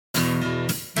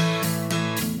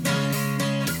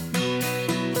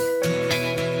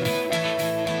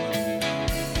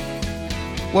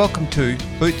Welcome to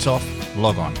Boots Off,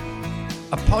 Log On,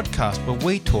 a podcast where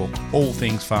we talk all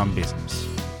things farm business.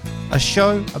 A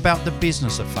show about the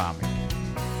business of farming,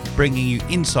 bringing you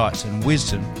insights and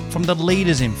wisdom from the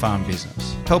leaders in farm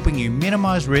business, helping you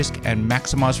minimise risk and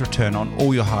maximise return on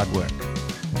all your hard work.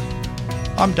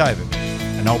 I'm David,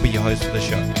 and I'll be your host for the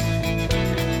show.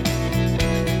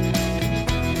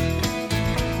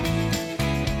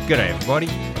 G'day everybody,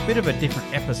 a bit of a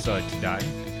different episode today.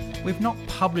 We've not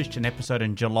published an episode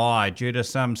in July due to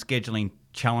some scheduling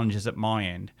challenges at my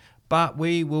end, but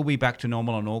we will be back to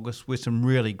normal in August with some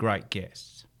really great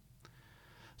guests.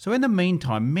 So in the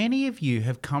meantime, many of you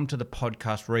have come to the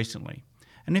podcast recently,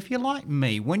 and if you're like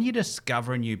me, when you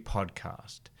discover a new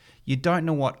podcast, you don't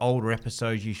know what older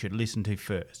episodes you should listen to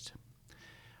first.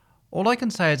 All I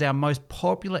can say is our most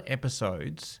popular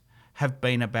episodes have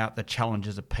been about the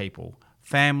challenges of people,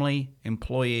 family,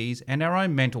 employees, and our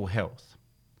own mental health.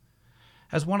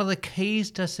 As one of the keys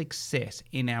to success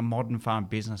in our modern farm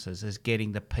businesses is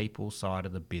getting the people side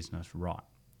of the business right.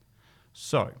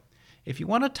 So, if you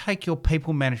want to take your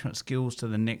people management skills to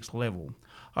the next level,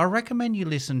 I recommend you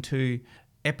listen to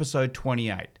episode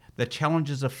 28, The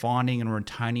Challenges of Finding and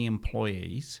Retaining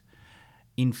Employees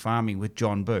in Farming with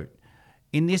John Boot.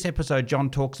 In this episode, John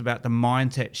talks about the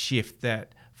mindset shift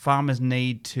that farmers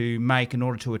need to make in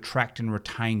order to attract and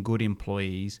retain good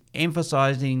employees,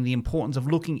 emphasising the importance of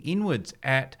looking inwards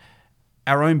at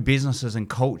our own businesses and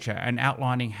culture and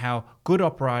outlining how good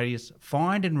operators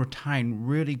find and retain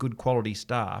really good quality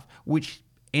staff, which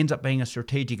ends up being a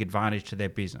strategic advantage to their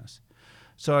business.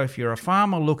 So if you're a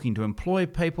farmer looking to employ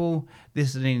people, this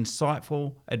is an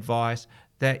insightful advice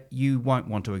that you won't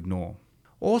want to ignore.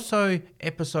 Also,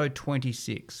 episode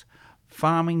 26,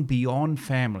 Farming Beyond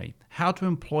Family, How to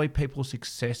Employ People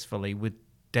Successfully with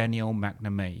Danielle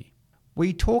McNamee.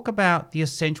 We talk about the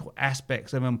essential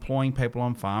aspects of employing people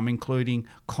on farm, including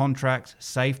contracts,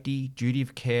 safety, duty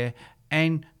of care,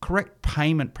 and correct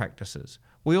payment practices.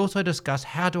 We also discuss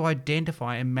how to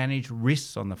identify and manage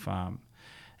risks on the farm,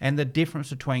 and the difference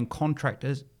between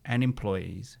contractors and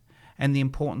employees, and the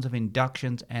importance of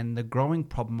inductions and the growing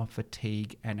problem of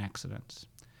fatigue and accidents.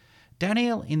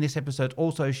 Danielle in this episode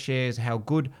also shares how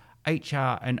good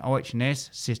HR and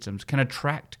OH&S systems can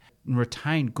attract and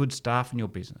retain good staff in your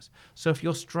business. So if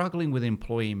you're struggling with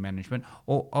employee management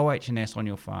or OH&S on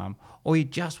your farm, or you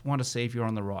just want to see if you're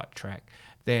on the right track,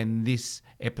 then this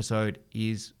episode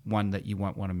is one that you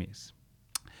won't want to miss.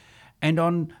 And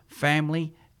on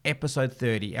family, episode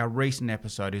 30, our recent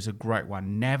episode, is a great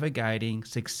one, Navigating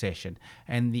Succession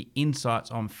and the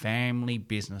Insights on Family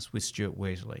Business with Stuart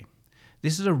Weasley.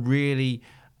 This is a really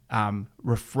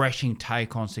refreshing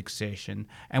take on succession,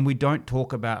 and we don't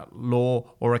talk about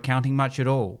law or accounting much at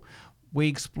all. We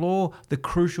explore the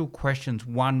crucial questions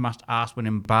one must ask when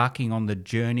embarking on the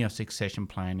journey of succession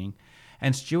planning,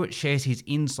 and Stuart shares his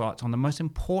insights on the most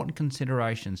important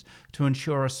considerations to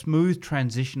ensure a smooth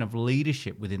transition of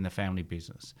leadership within the family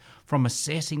business, from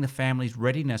assessing the family's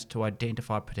readiness to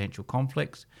identify potential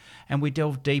conflicts, and we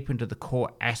delve deep into the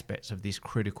core aspects of this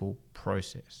critical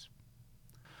process.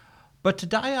 But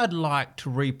today I'd like to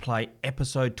replay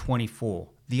episode 24,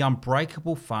 The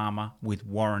Unbreakable Farmer with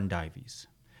Warren Davies.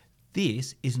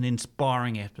 This is an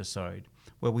inspiring episode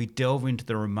where we delve into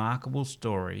the remarkable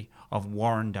story of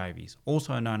Warren Davies,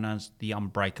 also known as the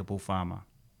Unbreakable Farmer.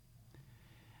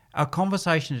 Our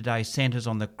conversation today centres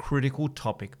on the critical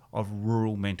topic of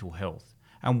rural mental health,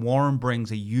 and Warren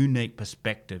brings a unique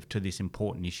perspective to this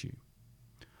important issue.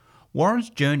 Warren's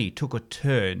journey took a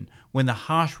turn when the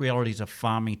harsh realities of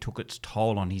farming took its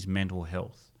toll on his mental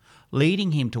health,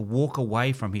 leading him to walk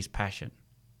away from his passion.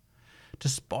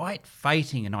 Despite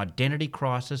facing an identity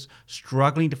crisis,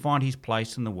 struggling to find his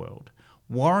place in the world,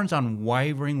 Warren's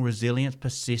unwavering resilience,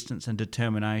 persistence and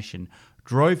determination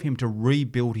drove him to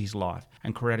rebuild his life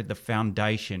and created the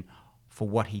foundation for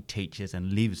what he teaches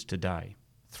and lives today.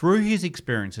 Through his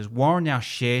experiences, Warren now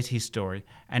shares his story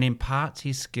and imparts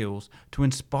his skills to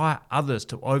inspire others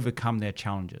to overcome their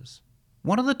challenges.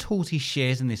 One of the tools he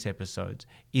shares in this episode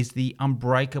is the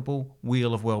Unbreakable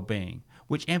Wheel of Wellbeing,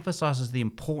 which emphasises the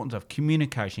importance of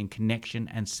communication, connection,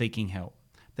 and seeking help.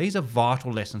 These are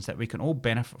vital lessons that we can all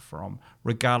benefit from,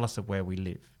 regardless of where we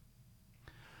live.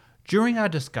 During our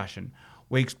discussion,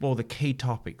 we explore the key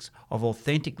topics of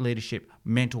authentic leadership,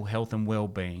 mental health and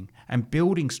well-being, and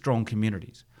building strong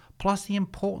communities, plus the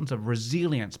importance of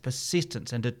resilience,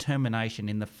 persistence and determination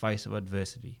in the face of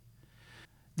adversity.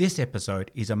 This episode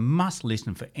is a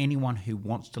must-listen for anyone who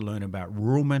wants to learn about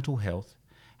rural mental health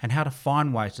and how to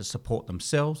find ways to support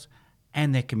themselves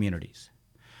and their communities.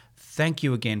 Thank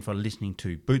you again for listening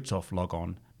to Boots Off, Log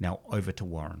On. Now over to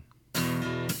Warren.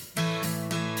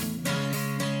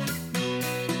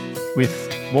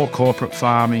 with more corporate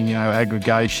farming,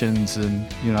 aggregations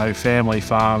and, family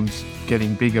farms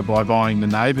getting bigger by buying the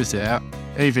neighbours out,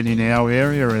 even in our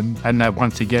area. And that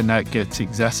once again, that gets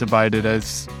exacerbated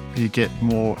as you get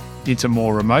more into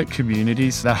more remote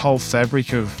communities. That whole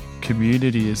fabric of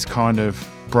community is kind of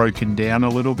broken down a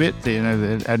little bit.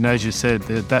 And as you said,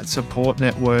 that support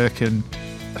network and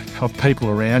of people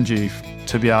around you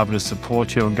to be able to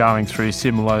support you and going through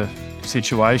similar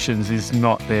situations is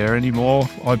not there anymore,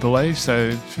 I believe.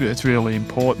 So it's really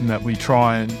important that we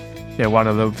try and, one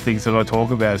of the things that I talk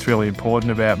about is really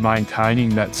important about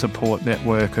maintaining that support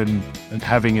network and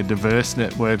having a diverse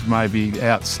network maybe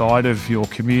outside of your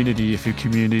community, if your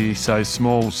community is so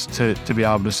small, to be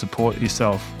able to support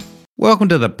yourself. Welcome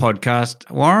to the podcast,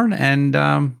 Warren, and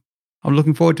I'm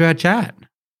looking forward to our chat.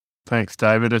 Thanks,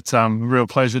 David. It's a real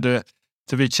pleasure to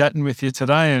be chatting with you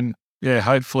today, and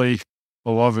hopefully,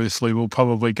 well, obviously we'll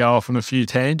probably go off on a few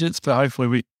tangents, but hopefully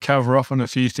we cover off on a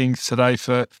few things today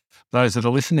for those that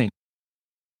are listening.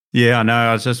 Yeah, I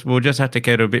know. We'll just have to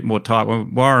get a bit more tight.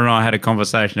 Warren and I had a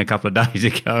conversation a couple of days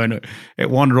ago, and it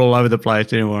wandered all over the place,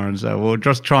 didn't it, Warren? So we'll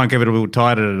just try and keep it a little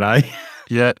tighter today.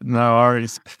 Yeah, no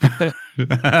worries.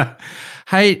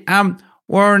 Hey,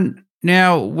 Warren,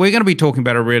 now we're going to be talking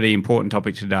about a really important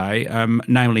topic today,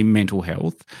 namely mental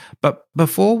health. But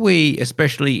before we,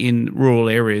 especially in rural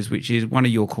areas, which is one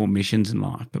of your core missions in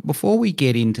life, but before we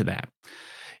get into that,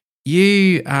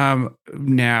 you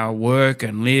now work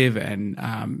and live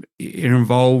and you're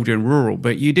involved in rural,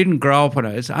 but you didn't grow up on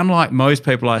it. It's unlike most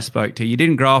people I spoke to. You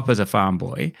didn't grow up as a farm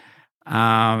boy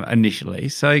initially.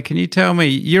 So can you tell me,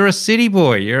 you're a city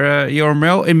boy?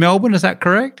 You're in Melbourne, is that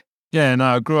correct? Yeah,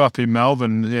 no, I grew up in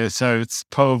Melbourne. Yeah, so it's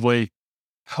probably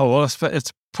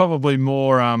it's probably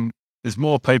more. There's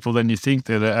more people than you think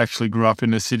that actually grew up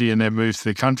in the city and then moved to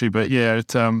the country. But yeah,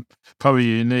 it's probably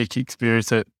a unique experience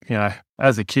that,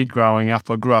 as a kid growing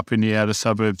up, I grew up in the outer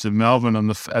suburbs of Melbourne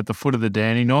at the foot of the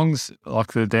Dandenongs,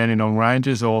 like the Dandenong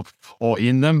Ranges or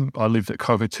in them. I lived at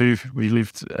Cockatoo. We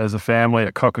lived as a family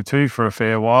at Cockatoo for a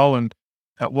fair while. And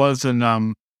it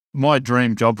wasn't, my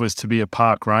dream job was to be a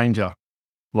park ranger.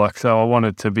 So I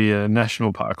wanted to be a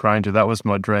national park ranger. That was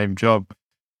my dream job.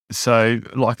 So,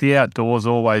 the outdoors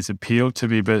always appealed to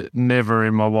me, but never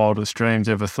in my wildest dreams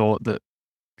ever thought that,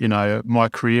 my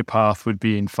career path would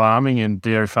be in farming and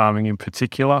dairy farming in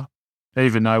particular.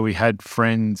 Even though we had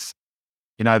friends,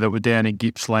 that were down in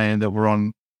Gippsland that were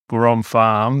on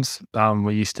farms,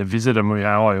 we used to visit them.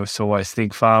 I always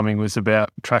think farming was about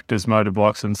tractors,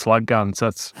 motorbikes, and slug guns.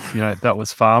 That's, that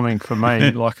was farming for me.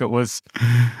 It was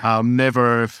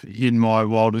never in my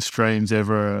wildest dreams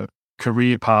ever a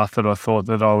career path that I thought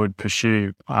that I would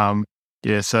pursue.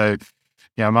 So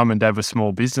mum and dad were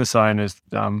small business owners.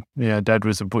 Dad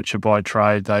was a butcher by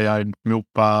trade. They owned milk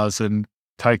bars and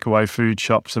takeaway food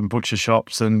shops and butcher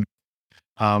shops. And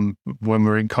when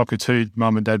we were in Cockatoo,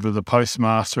 mum and dad were the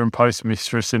postmaster and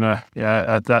postmistress in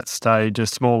at that stage, a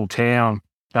small town.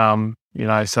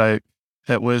 So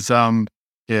it was a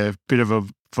bit of a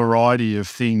variety of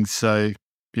things. So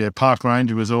park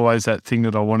ranger was always that thing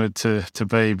that I wanted to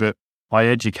be, but my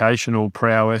educational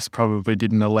prowess probably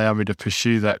didn't allow me to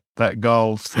pursue that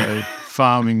goal. So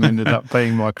farming ended up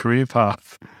being my career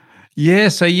path. Yeah,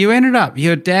 so you ended up,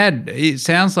 your dad, it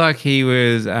sounds like he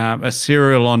was a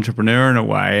serial entrepreneur in a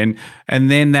way, and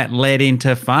then that led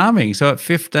into farming. So at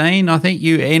 15, I think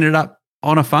you ended up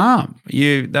on a farm.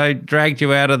 They dragged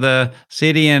you out of the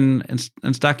city and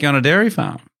stuck you on a dairy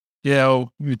farm. Yeah,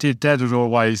 well, we did. Dad had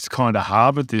always kind of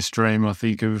harboured this dream, I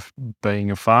think, of being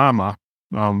a farmer.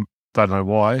 Don't know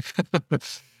why.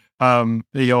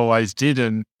 He always did,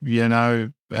 and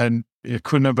and it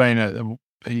couldn't have been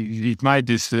he'd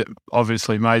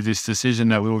obviously made this decision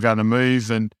that we were going to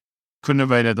move, and couldn't have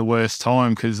been at the worst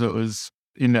time because it was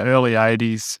in the early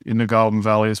 80s in the Golden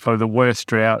Valley. It was probably the worst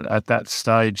drought at that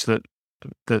stage that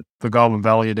the Golden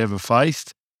Valley had ever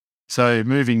faced. So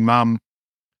moving mum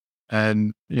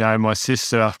and my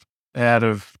sister out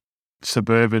of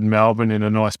suburban Melbourne in a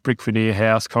nice brick veneer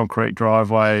house, concrete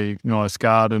driveway, nice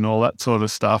garden, all that sort of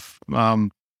stuff,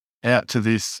 out to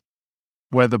this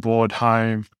weatherboard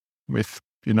home with,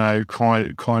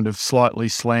 kind of slightly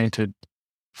slanted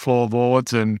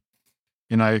floorboards and,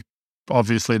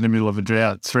 obviously in the middle of a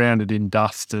drought, surrounded in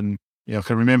dust. And, I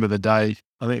can remember the day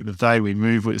we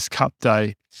moved was Cup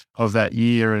Day of that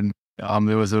year. And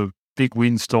there was a big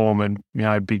windstorm and,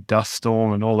 big dust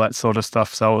storm and all that sort of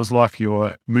stuff. So it was like you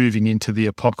were moving into the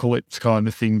apocalypse kind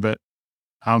of thing. But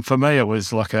for me, it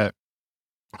was like a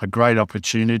great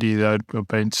opportunity that I've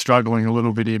been struggling a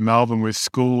little bit in Melbourne with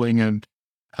schooling and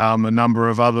a number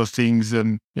of other things.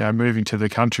 And, moving to the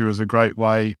country was a great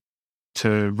way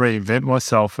to reinvent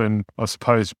myself and I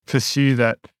suppose pursue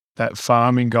that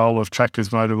farming goal of tractors,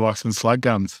 motorbikes, and slug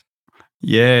guns.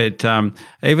 Yeah,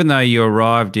 even though you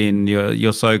arrived in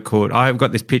your so-called, I've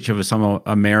got this picture of some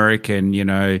American,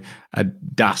 a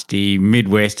dusty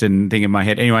Midwestern thing in my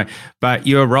head. Anyway, but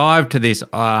you arrived to this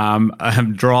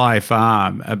dry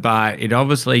farm, but it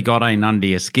obviously got in under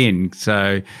your skin.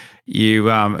 So you,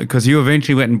 because you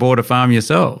eventually went and bought a farm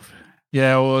yourself.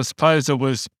 Yeah, well, I suppose it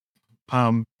was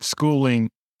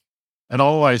schooling, and I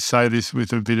always say this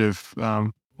with a bit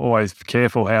of always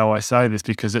careful how I say this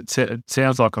because it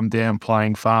sounds like I'm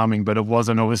downplaying farming, but it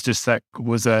wasn't. It was just that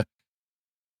was a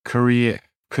career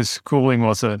because schooling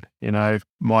wasn't,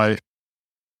 my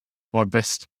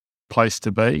best place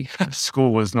to be.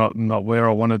 School was not where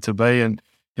I wanted to be, and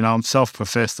I'm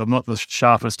self-professed. I'm not the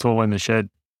sharpest tool in the shed,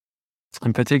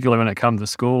 and particularly when it comes to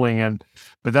schooling.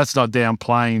 But that's not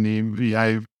downplaying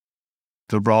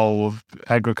the role of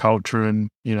agriculture,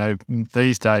 and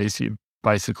these days you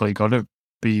basically got to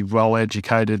be well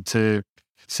educated to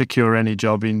secure any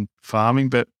job in farming.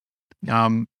 But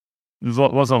it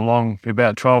wasn't long,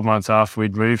 about 12 months after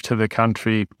we'd moved to the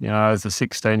country, as a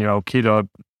 16-year-old kid, I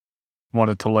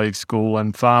wanted to leave school,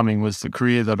 and farming was the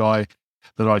career that I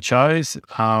chose.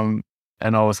 And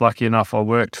I was lucky enough, I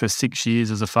worked for 6 years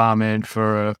as a farmhand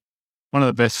for one of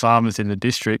the best farmers in the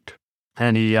district.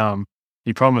 And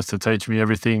he promised to teach me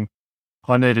everything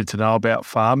I needed to know about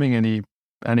farming, and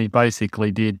he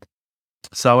basically did.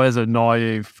 So as a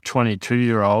naive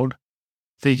 22-year-old,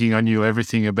 thinking I knew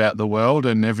everything about the world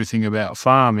and everything about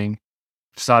farming,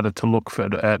 started to look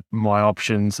at my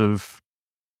options of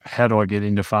how do I get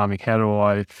into farming? How do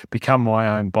I become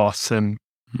my own boss? And,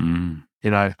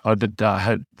 I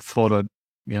had thought I'd,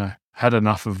 had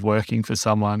enough of working for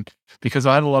someone because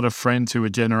I had a lot of friends who were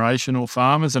generational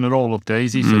farmers, and it all looked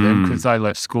easy for them because they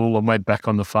left school and went back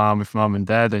on the farm with mum and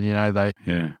dad.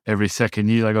 And, every second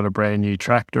year they got a brand new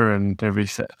tractor, and every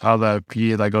other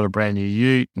year they got a brand new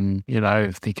ute, and,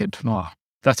 thinking,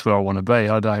 that's where I want to be.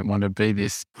 I don't want to be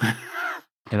this,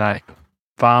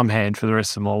 farmhand for the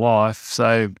rest of my life.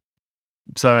 So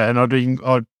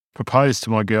I'd proposed to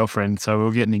my girlfriend, so we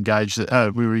were getting engaged.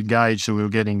 We were engaged, and we were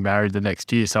getting married the next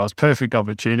year. So it was a perfect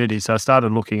opportunity. So I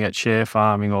started looking at share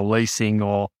farming or leasing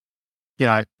or,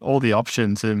 all the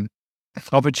options. And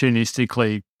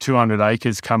opportunistically, 200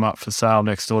 acres come up for sale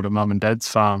next door to mum and dad's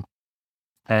farm.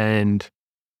 And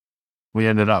we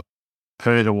ended up,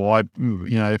 per to why,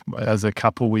 as a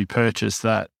couple, we purchased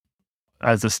that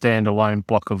as a standalone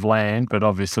block of land, but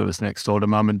obviously it was next door to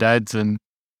mum and dad's, and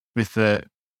with the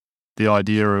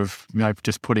idea of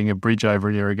just putting a bridge over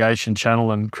an irrigation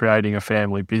channel and creating a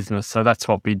family business. So that's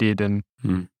what we did. And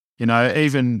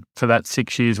even for that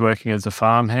 6 years working as a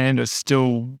farmhand, it's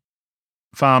still,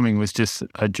 farming was just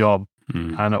a job.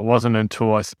 And it wasn't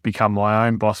until I become my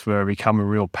own boss where I become a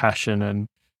real passion. And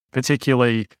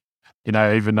particularly,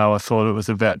 even though I thought it was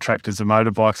about tractors and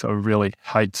motorbikes, I really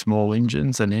hate small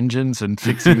engines and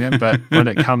fixing them. But when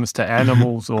it comes to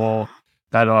animals or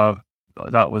that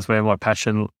was where my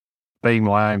passion, being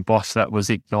my own boss, that was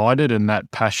ignited, and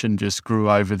that passion just grew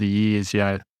over the years,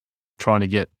 trying to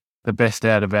get the best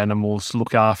out of animals,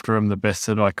 look after them the best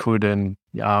that I could, and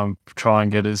try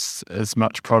and get as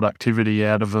much productivity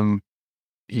out of them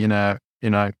in a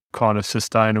kind of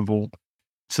sustainable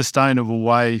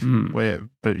way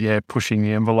pushing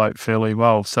the envelope fairly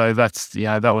well. So that's,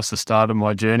 that was the start of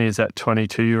my journey as that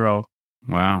 22-year-old.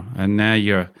 Wow. And now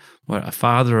you're a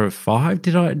father of 5?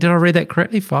 Did I read that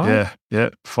correctly? 5? Yeah.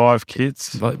 5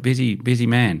 kids. Like busy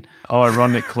man.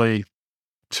 Ironically,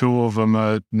 2 of them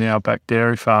are now back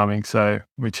dairy farming. So,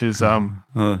 which is one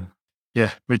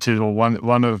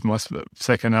of my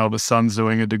second eldest sons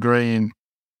doing a degree in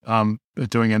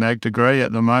doing an ag degree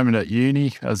at the moment at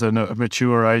uni as a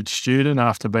mature age student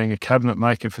after being a cabinet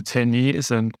maker for 10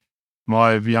 years. And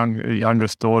my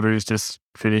youngest daughter who's just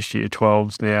finished year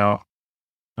 12's now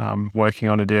working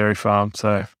on a dairy farm,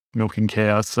 so milking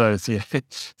cows. So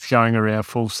it's going around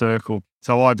full circle.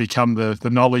 So I become the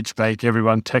knowledge bank.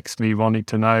 Everyone texts me wanting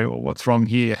to know, what's wrong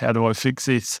here? How do I fix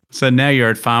this? So now you're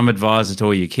a farm advisor to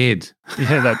all your kids.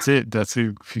 Yeah, that's it. That's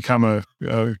it. Become a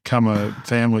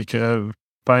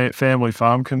family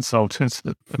farm consultant.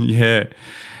 Yeah.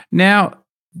 Now,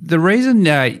 the reason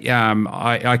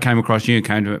I came across you, you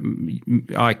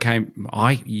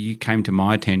came to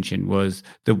my attention was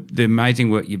the amazing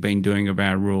work you've been doing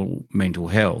about rural mental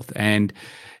health. And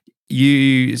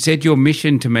you said your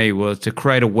mission to me was to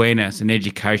create awareness and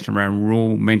education around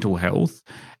rural mental health,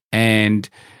 I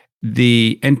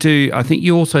think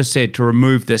you also said to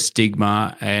remove the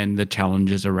stigma and the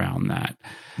challenges around that.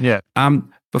 Yeah.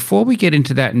 Before we get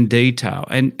into that in detail,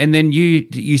 and then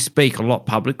you speak a lot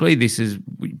publicly. This is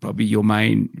probably your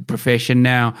main profession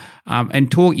now,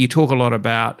 and you talk a lot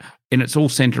about, and it's all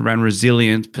centered around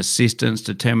resilience, persistence,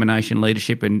 determination,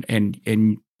 leadership,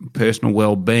 and personal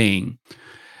well-being.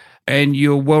 And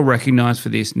you're well recognized for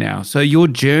this now. So your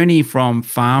journey from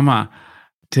farmer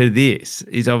to this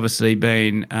is obviously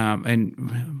been,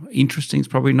 and interesting is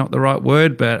probably not the right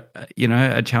word, but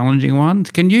a challenging one.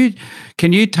 Can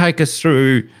you take us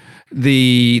through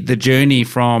the journey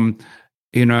from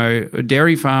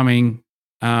dairy farming,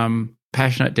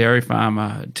 passionate dairy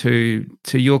farmer to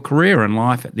your career in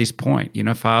life at this point?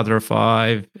 Father of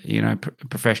 5,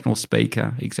 professional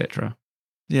speaker, etc.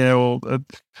 Yeah, well,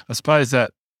 I suppose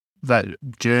that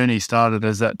journey started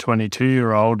as that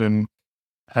 22-year-old, and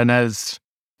as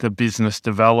the business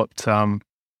developed,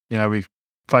 we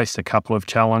faced a couple of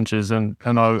challenges, and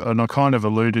I kind of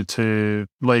alluded to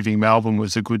leaving Melbourne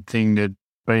was a good thing. There'd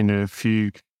been a few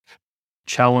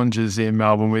challenges in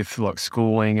Melbourne with like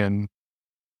schooling and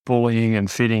bullying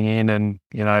and fitting in, and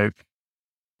I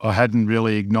hadn't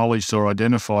really acknowledged or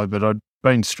identified, but I'd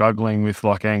been struggling with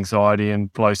like anxiety and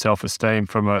low self-esteem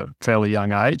from a fairly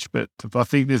young age. But I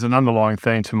think there's an underlying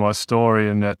theme to my story,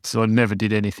 and that's I never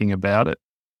did anything about it.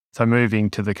 So moving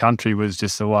to the country was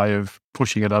just a way of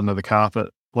pushing it under the carpet,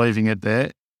 leaving it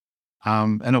there.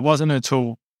 And it wasn't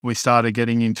until we started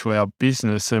getting into our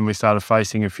business and we started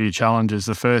facing a few challenges.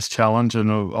 The first challenge,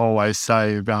 and I'll always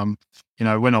say, when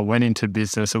I went into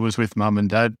business, it was with mum and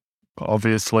dad.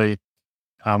 Obviously,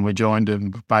 we joined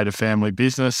and made a family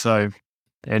business. So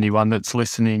anyone that's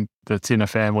listening that's in a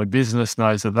family business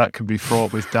knows that could be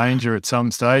fraught with danger at some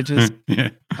stages. Yeah.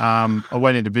 I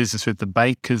went into business with the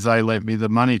bank because they lent me the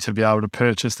money to be able to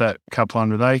purchase that couple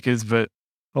hundred acres, but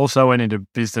also went into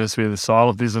business with a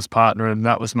silent business partner, and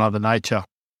that was Mother Nature.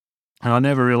 And I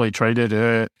never really treated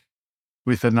her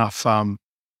with enough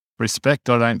respect,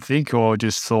 I don't think, or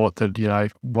just thought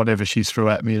that, whatever she threw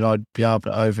at me, I'd be able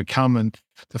to overcome. And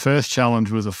the first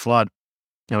challenge was a flood.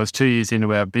 It was 2 years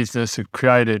into our business. It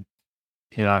created,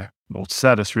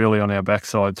 sat us really on our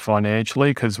backsides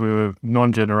financially because we were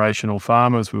non-generational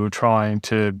farmers. We were trying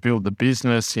to build the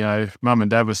business. Mum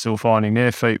and dad were still finding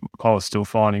their feet. I was still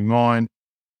finding mine.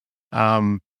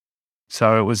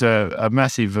 So it was a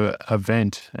massive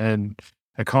event, and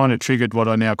it kind of triggered what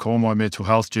I now call my mental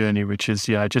health journey, which is,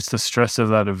 just the stress of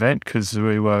that event, because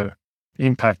we were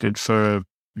impacted for,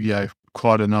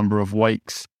 quite a number of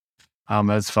weeks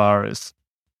as far as,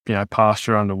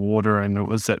 pasture underwater, and it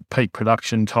was at peak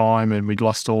production time, and we'd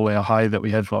lost all our hay that we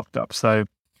had locked up. So,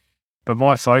 but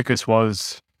my focus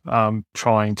was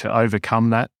trying to overcome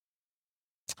that,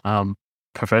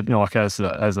 like as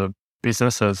a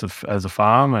business, as a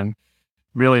farm, and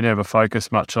really never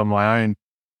focused much on my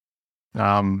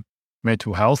own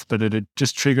mental health. But it had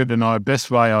just triggered, and the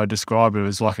best way I describe it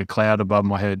was like a cloud above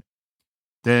my head.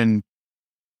 Then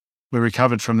we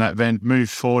recovered from that event,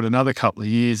 moved forward another couple of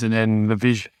years, and then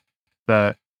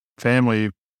the family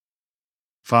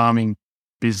farming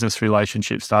business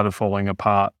relationship started falling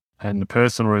apart, and the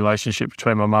personal relationship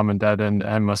between my mum and dad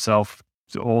and myself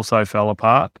also fell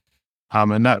apart.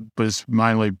 And that was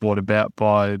mainly brought about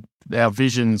by our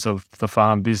visions of the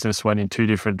farm business went in two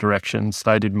different directions.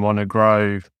 They didn't want to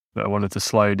grow. They wanted to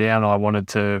slow down. I wanted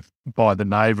to buy the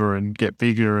neighbour and get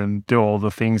bigger and do all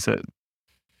the things that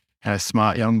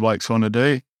smart young blokes want to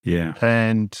do. Yeah.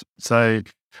 And so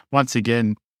once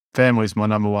again, family is my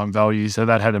number one value. So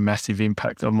that had a massive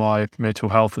impact on my mental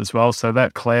health as well. So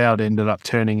that cloud ended up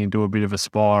turning into a bit of a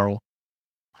spiral.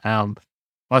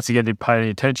 Once again, didn't pay any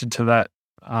attention to that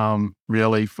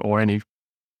really, or any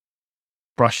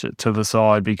brush it to the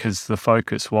side, because the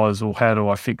focus was, well, how do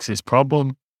I fix this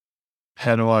problem?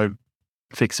 How do I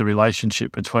fix the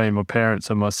relationship between my parents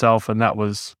and myself? And that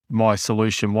was my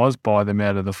solution, was buy them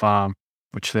out of the farm,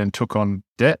 which then took on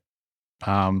debt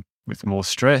with more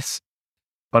stress.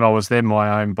 But I was then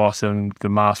my own boss and the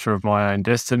master of my own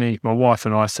destiny. My wife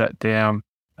and I sat down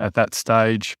at that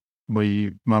stage.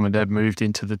 Mum and dad moved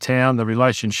into the town. The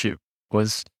relationship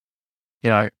was,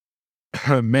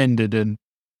 mended and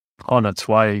on its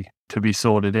way to be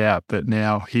sorted out. But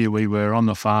now here we were on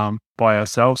the farm by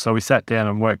ourselves. So we sat down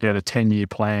and worked out a 10-year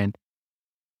plan.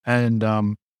 And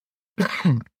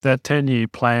that 10-year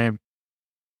plan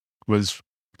was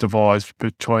devised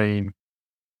between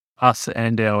us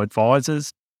and our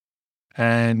advisors.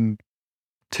 And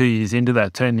 2 years into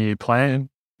that 10-year plan,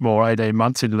 or 18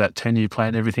 months into that 10-year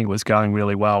plan, everything was going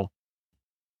really well.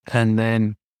 And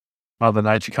then Mother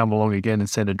Nature come along again and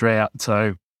sent a drought.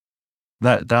 So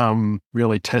that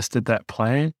really tested that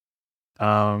plan.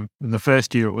 In the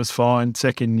first year it was fine.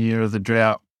 Second year of the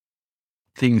drought,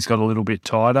 things got a little bit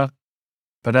tighter.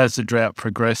 But as the drought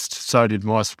progressed, so did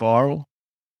my spiral.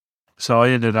 So I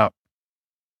ended up,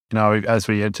 as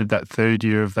we entered that third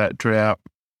year of that drought,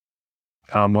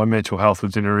 my mental health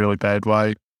was in a really bad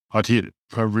way. I'd hit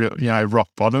a real, rock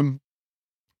bottom,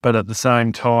 but at the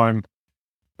same time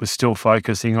was still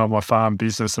focusing on my farm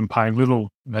business and paying little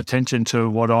attention to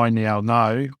what I now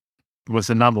know was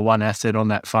the number one asset on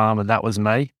that farm, and that was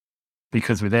me.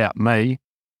 Because without me,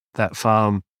 that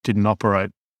farm didn't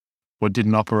operate at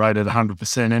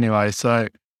 100% anyway. So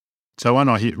when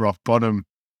I hit rock bottom,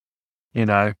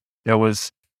 it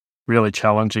was really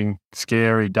challenging,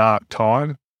 scary, dark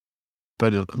time.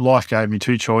 But life gave me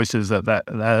two choices at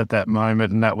that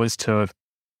moment, and that was to,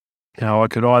 I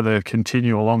could either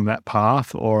continue along that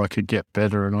path or I could get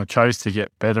better, and I chose to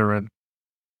get better. And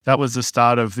that was the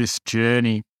start of this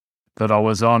journey that I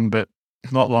was on. But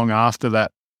not long after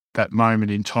that moment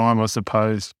in time, I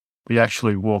suppose, we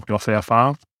actually walked off our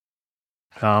farm.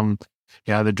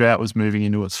 The drought was moving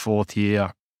into its fourth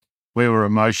year. We were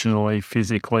emotionally,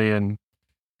 physically, and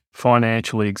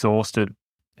financially exhausted,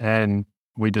 and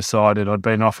we decided, I'd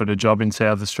been offered a job in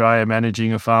South Australia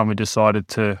managing a farm. We decided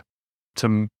to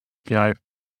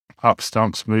up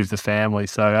stumps, move the family.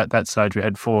 So at that stage, we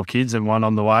had 4 kids and 1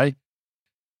 on the way.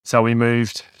 So we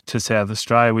moved to South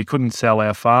Australia. We couldn't sell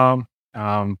our farm.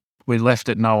 We left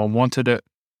it. No one wanted it.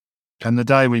 And the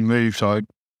day we moved, we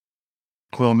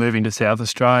were moving to South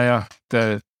Australia.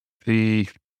 As the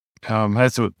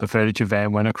furniture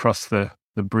van went across the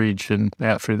bridge and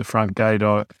out through the front gate,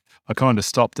 I kind of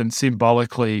stopped and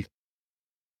symbolically,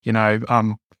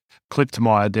 clipped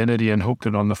my identity and hooked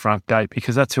it on the front gate,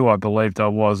 because that's who I believed I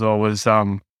was. I was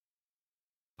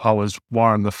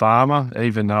Warren the farmer,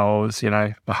 even though I was,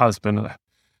 a husband,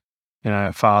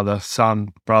 father,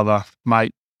 son, brother,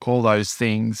 mate, all those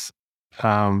things,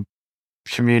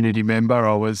 community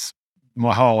member.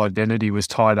 My whole identity was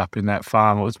tied up in that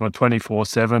farm. It was my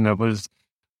 24/7. It was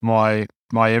my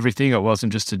everything. It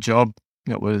wasn't just a job.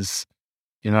 It was,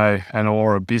 an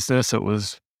or a business. It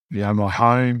was, my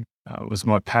home. It was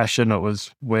my passion. It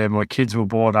was where my kids were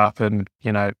brought up, and,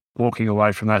 walking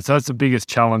away from that. So that's the biggest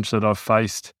challenge that I've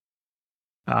faced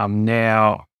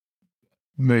now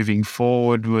moving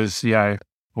forward was,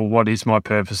 what is my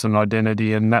purpose and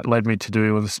identity? And that led me to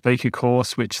do the speaker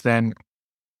course, which then,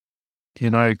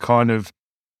 kind of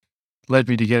led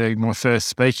me to getting my first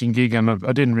speaking gig. And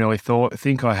I didn't really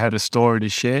think I had a story to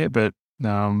share, but,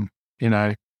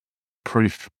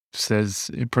 proof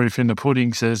in the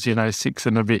pudding says, 6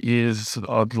 and a bit years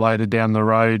later down the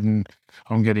road, and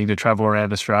I'm getting to travel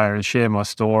around Australia and share my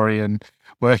story and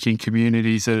work in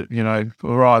communities that,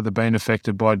 were either being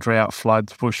affected by drought,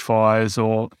 floods, bushfires,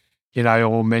 or,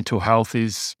 or mental health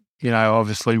is,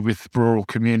 obviously with rural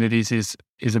communities is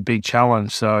a big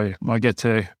challenge. So I get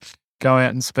to go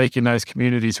out and speak in those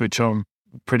communities, which I'm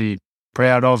pretty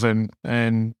proud of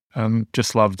and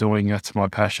just love doing. That's my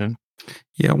passion.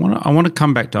 Yeah, I want to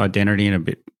come back to identity in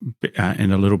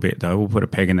a little bit, though. We'll put a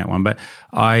peg in that one. But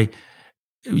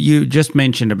you just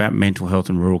mentioned about mental health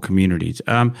in rural communities.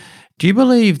 Do you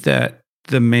believe that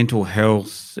the mental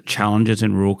health challenges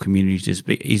in rural communities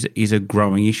is a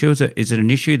growing issue? Is it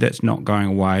an issue that's not going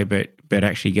away, but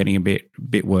actually getting a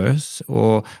bit worse?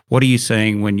 Or what are you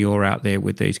seeing when you're out there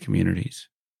with these communities?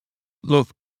 Look,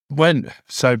 if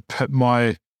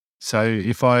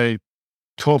I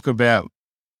talk about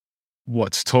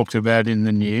what's talked about in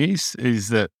the news, is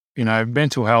that,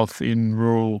 mental health in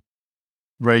rural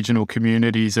regional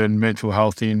communities and mental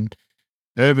health in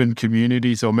urban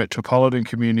communities or metropolitan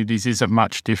communities isn't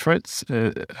much difference.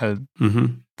 The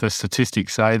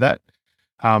statistics say that.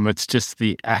 It's just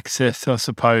the access, I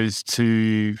suppose,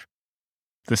 to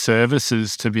the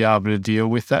services to be able to deal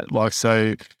with that.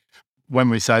 So when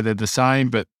we say they're the same,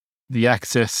 but the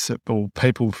access, or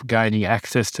people gaining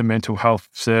access to mental health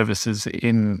services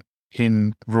in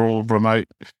rural, remote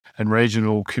and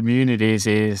regional communities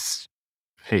is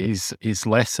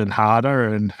less and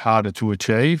harder to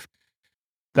achieve.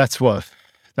 That's what's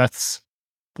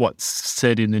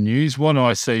said in the news. What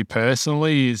I see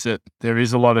personally is that there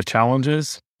is a lot of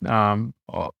challenges. I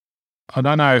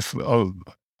don't know if over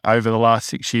the last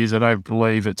 6 years, I don't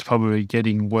believe it's probably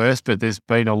getting worse, but there's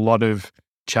been a lot of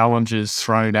challenges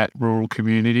thrown at rural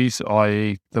communities,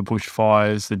 i.e. the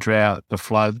bushfires, the drought, the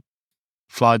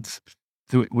floods,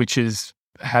 which has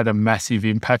had a massive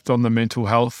impact on the mental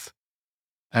health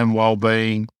and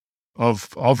well-being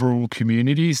of rural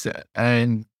communities,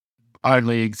 and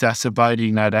only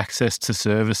exacerbating that access to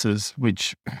services,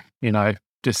 which,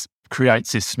 just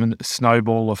creates this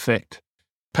snowball effect.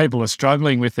 People are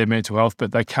struggling with their mental health,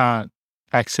 but they can't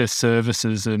access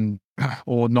services, and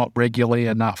or not regularly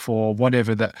enough, or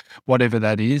whatever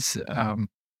that is.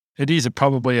 It is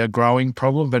probably a growing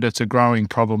problem, but it's a growing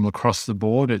problem across the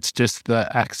board. It's just the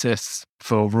access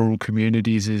for rural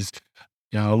communities is,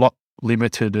 a lot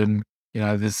limited, and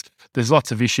there's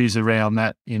lots of issues around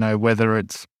that. Whether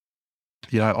it's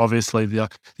obviously the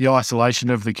isolation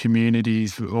of the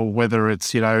communities, or whether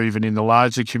it's even in the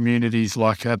larger communities.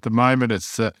 Like at the moment,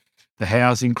 it's the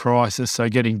housing crisis. So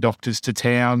getting doctors to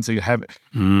towns,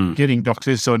 getting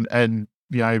doctors and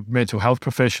mental health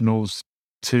professionals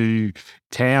to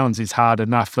towns is hard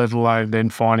enough, let alone then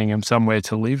finding them somewhere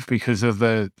to live because of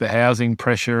the housing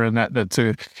pressure and that's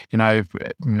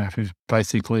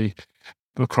basically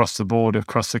across the board,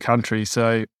 across the country.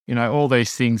 So, all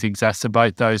these things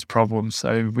exacerbate those problems,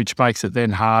 so which makes it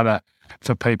then harder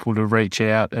for people to reach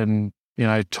out and,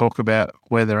 talk about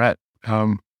where they're at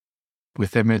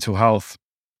with their mental health.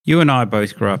 You and I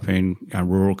both grew up in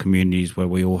rural communities where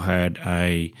we all had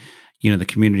the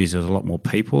communities, there's a lot more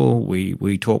people.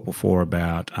 We talked before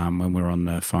about, when we were on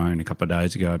the phone a couple of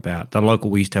days ago, about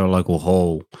we used to have a local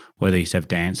hall where they used to have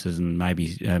dances and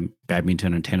maybe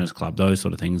badminton and tennis club, those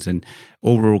sort of things. And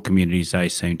all rural communities, they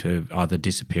seem to have either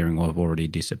disappearing or have already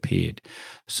disappeared.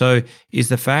 So is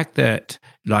the fact that,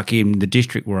 like in the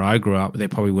district where I grew up, there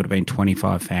probably would have been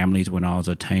 25 families when I was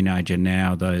a teenager.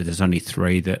 Now, though, there's only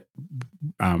 3 that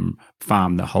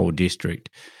farm the whole district.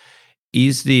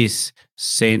 Is this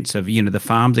sense of, the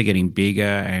farms are getting bigger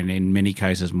and in many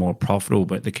cases more profitable,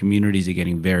 but the communities are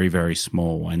getting very, very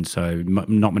small. And so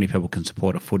not many people can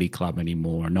support a footy club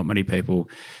anymore. Not many people.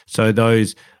 So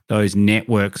those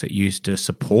networks that used to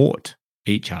support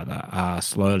each other are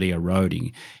slowly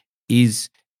eroding. Is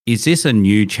this a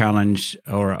new challenge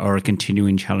or a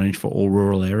continuing challenge for all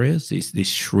rural areas, this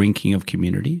shrinking of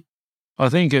community? I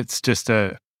think it's just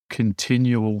a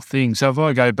continual thing. So if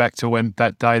I go back to when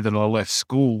that day that I left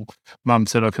school, Mum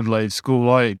said I could leave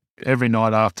school, every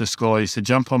night after school I used to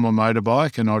jump on my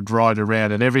motorbike and I'd ride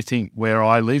around, and everything where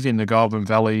I live in the Goulburn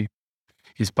Valley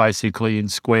is basically in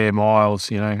square miles,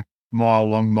 mile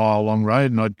long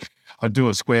road, and I'd do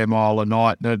a square mile a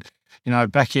night.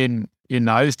 And back in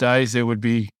those days there would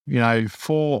be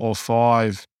 4 or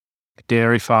 5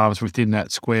 dairy farms within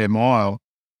that square mile.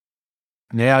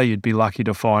 Now you'd be lucky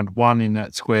to find one in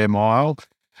that square mile.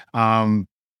 So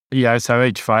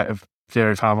each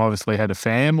dairy farm obviously had a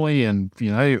family and,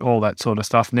 all that sort of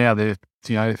stuff. Now they're,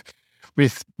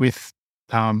 with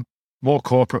more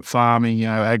corporate farming,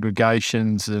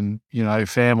 aggregations and,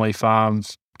 family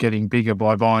farms getting bigger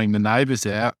by buying the neighbours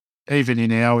out, even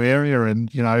in our area. And,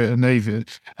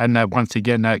 and that once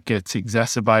again, that gets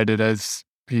exacerbated as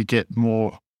you get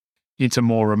more into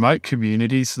more remote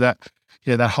communities. That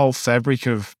whole fabric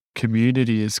of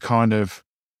community is kind of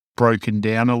broken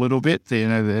down a little bit.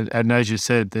 And as you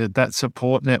said, that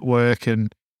support network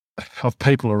and of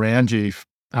people around you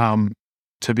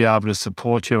to be able to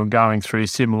support you and going through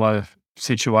similar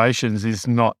situations is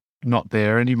not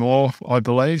there anymore, I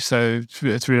believe. So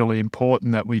it's really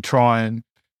important that we try and,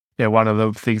 one of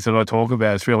the things that I talk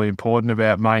about is really important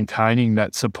about maintaining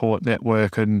that support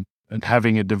network and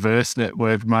having a diverse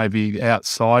network maybe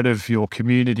outside of your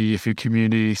community, if your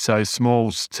community is so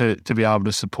small, to be able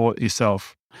to support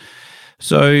yourself.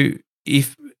 So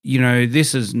if,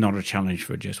 this is not a challenge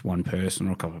for just one person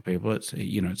or a couple of people, it's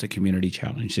a community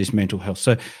challenge, this mental health.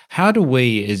 So how do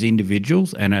we as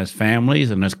individuals and as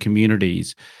families and as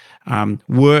communities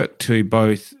work to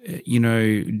both,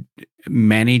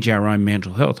 manage our own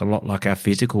mental health, a lot like our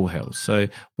physical health? So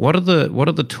what are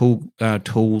the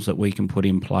tools that we can put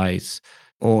in place,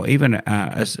 or even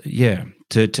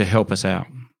to help us out?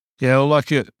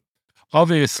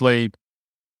 Obviously,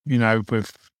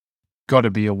 we've got to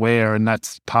be aware, and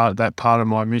that's part of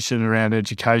my mission around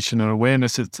education and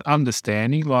awareness. It's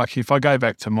understanding. Like if I go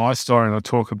back to my story and I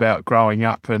talk about growing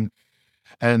up and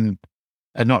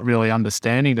not really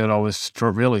understanding that I was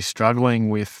really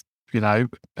struggling with,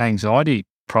 anxiety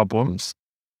problems.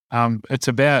 It's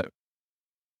about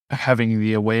having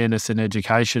the awareness and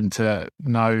education to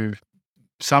know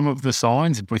some of the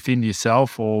signs within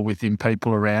yourself or within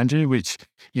people around you, which,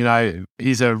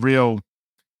 is a real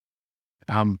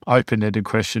open-ended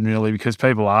question, really, because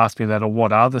people ask me that, or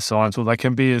what are the signs? Well, they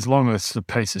can be as long as a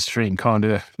piece of string kind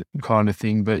of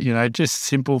thing. But, just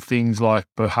simple things like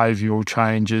behavioural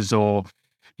changes or,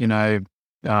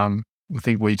 I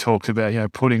think we talked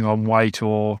about, putting on weight,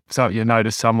 or so you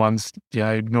notice someone's,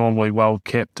 normally well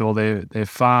kept, or their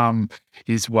farm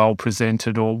is well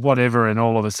presented or whatever, and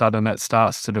all of a sudden that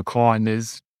starts to decline.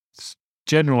 There's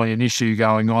generally an issue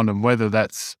going on, and whether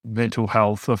that's mental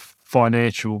health or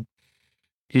financial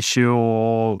issue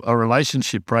or a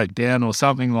relationship breakdown or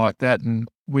something like that. And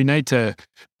we need to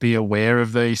be aware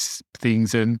of these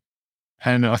things. And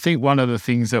I think one of the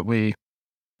things that we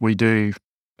do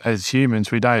as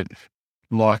humans, we don't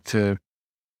like to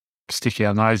stick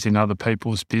our nose in other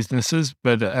people's businesses,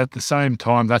 but at the same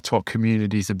time, that's what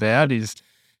community's about, is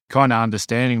kind of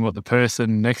understanding what the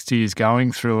person next to you is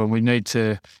going through. And we need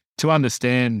to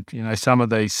understand, some of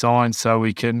these signs so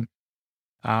we can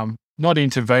not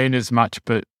intervene as much,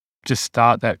 but just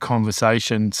start that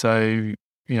conversation. So,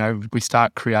 we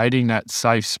start creating that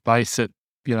safe space that,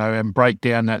 and break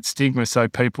down that stigma so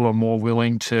people are more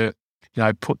willing to,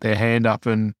 put their hand up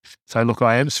and say, look,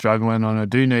 I am struggling and I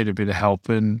do need a bit of help,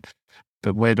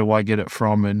 but where do I get it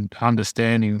from? And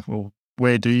understanding, well,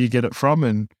 where do you get it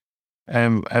from?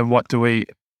 And what do we,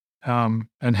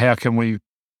 and how can we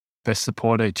best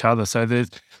support each other? So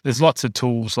there's lots of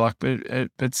tools,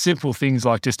 but simple things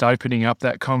like just opening up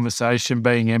that conversation,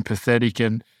 being empathetic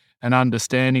and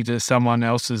understanding to someone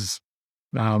else's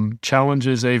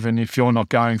challenges, even if you're not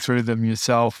going through them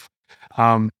yourself.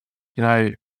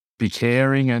 Be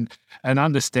caring and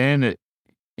understand that,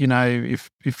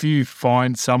 if you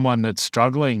find someone that's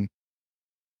struggling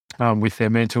with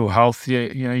their mental health,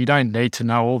 you don't need to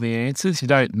know all the answers. You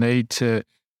don't need to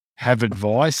have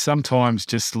advice. Sometimes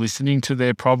just listening to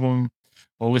their problem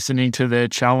or listening to their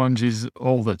challenge is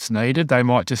all that's needed. They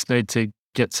might just need to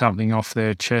get something off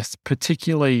their chest.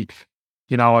 Particularly,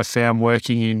 I found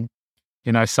working in,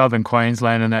 southern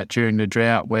Queensland and that during the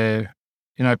drought where,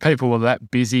 people were that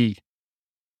busy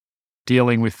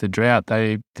dealing with the drought,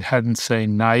 they hadn't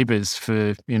seen neighbours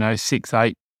for, 6,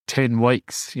 8, 10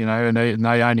 weeks, and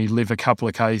they only live a couple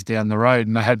of k's down the road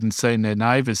and they hadn't seen their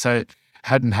neighbours. So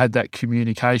hadn't had that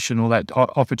communication or that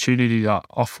opportunity to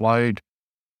offload,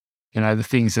 the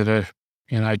things that are,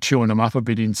 chewing them up a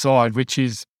bit inside, which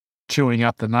is chewing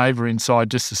up the neighbour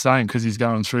inside just the same because he's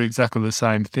going through exactly the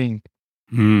same thing.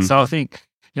 So I think,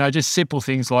 just simple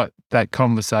things like that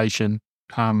conversation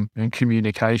and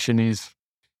communication is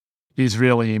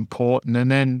really important.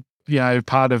 And then,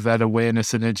 part of that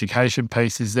awareness and education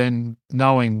piece is then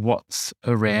knowing what's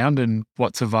around and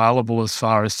what's available as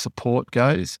far as support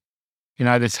goes.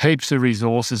 There's heaps of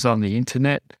resources on the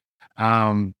internet,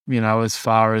 as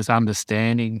far as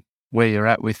understanding where you're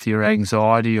at with your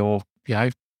anxiety or,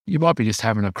 you might be just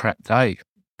having a crap day.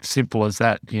 Simple as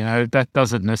that. That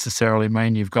doesn't necessarily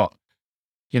mean you've got,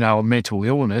 a mental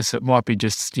illness. It might be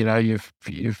just,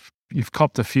 you've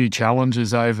copped a few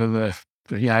challenges over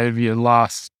your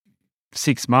last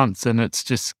 6 months and it's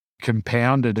just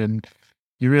compounded and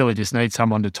you really just need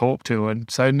someone to talk to.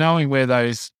 And so knowing where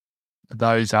those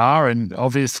are, and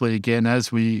obviously again,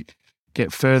 as we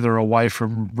get further away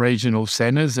from regional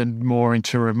centres and more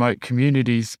into remote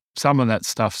communities, some of that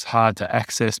stuff's hard to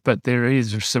access, but there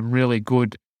is some really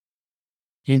good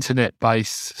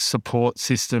internet-based support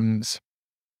systems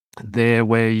there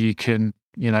where you can,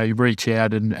 reach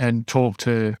out and talk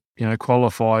to,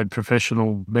 qualified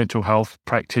professional mental health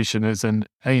practitioners and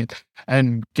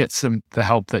get the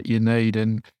help that you need.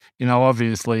 And,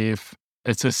 obviously if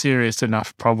it's a serious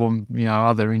enough problem,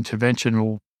 other intervention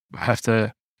will have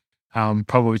to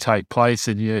probably take place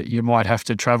and you might have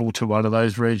to travel to one of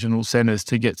those regional centres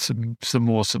to get some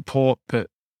more support. But,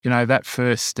 that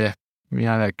first step,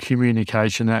 that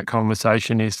communication, that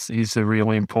conversation is a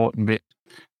really important bit.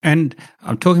 And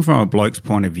I'm talking from a bloke's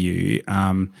point of view,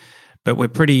 but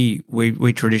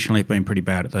we traditionally have been pretty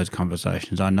bad at those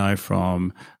conversations. I know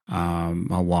from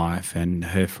my wife and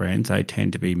her friends, they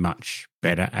tend to be much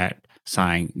better at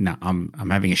saying, no, I'm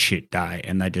having a shit day,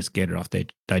 and they just get it off they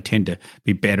tend to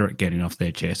be better at getting off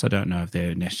their chest. I don't know if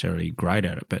they're necessarily great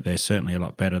at it, but they're certainly a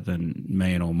lot better than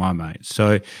me and all my mates.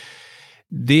 So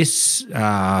this,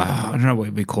 I don't know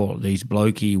what we call it, these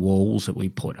blokey walls that we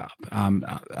put up. Am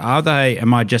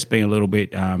I just being a little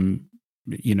bit,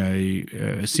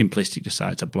 simplistic to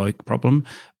say it's a bloke problem?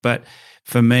 But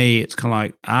for me, it's kind of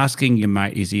like asking your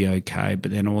mate, is he okay?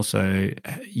 But then also,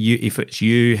 if it's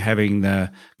you having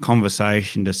the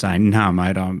conversation to say, no,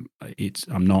 mate, I'm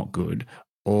not good.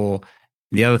 Or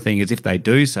the other thing is, if they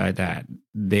do say that,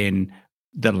 then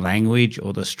the language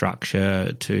or the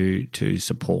structure to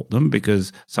support them,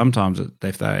 because sometimes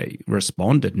if they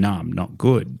responded, no, I'm not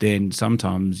good, then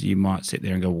sometimes you might sit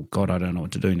there and go, well, God, I don't know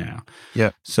what to do now.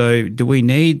 Yeah. So do we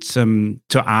need to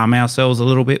arm ourselves a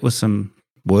little bit with some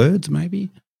words maybe?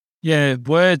 Yeah,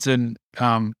 words. And,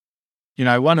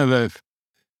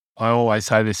 I always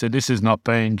say this, and this has not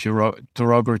been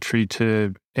derogatory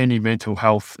to any mental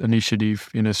health initiative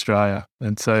in Australia.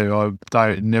 And so I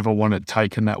don't never want it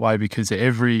taken that way, because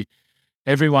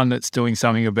everyone that's doing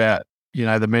something about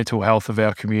the mental health of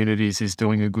our communities is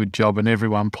doing a good job and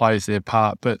everyone plays their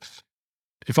part. But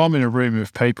if I'm in a room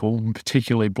of people, and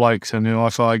particularly blokes, and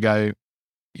if I go,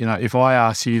 if I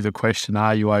ask you the question,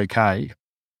 are you okay?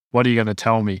 What are you going to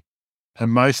tell me?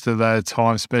 And most of the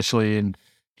time, especially in,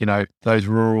 those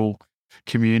rural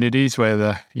communities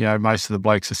where most of the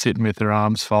blokes are sitting with their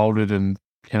arms folded and,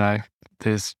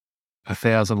 there's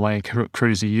 1,000 Land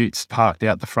Cruiser utes parked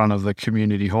out the front of the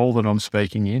community hall that I'm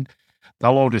speaking in,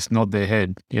 they'll all just nod their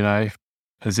head,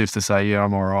 as if to say, yeah,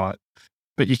 I'm all right.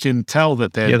 But you can tell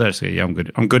that they're... Yeah, I'm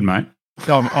good. I'm good, mate.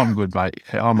 I'm good, mate.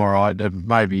 I'm all right.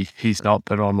 Maybe he's not,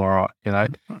 but I'm all right,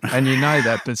 And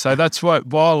that. But so that's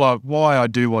why I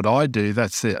do what I do.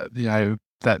 That's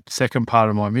that second part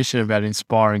of my mission about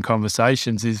inspiring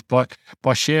conversations is by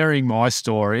sharing my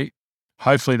story.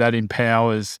 Hopefully that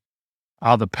empowers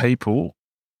other people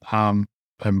and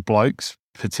blokes,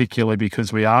 particularly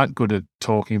because we aren't good at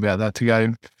talking about that, to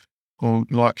go, well,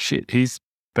 like, shit, he's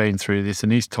been through this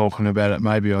and he's talking about it.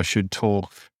 Maybe I should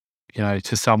talk,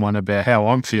 to someone about how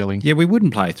I'm feeling. Yeah, we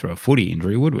wouldn't play through a footy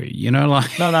injury, would we? No.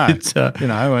 It's,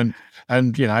 and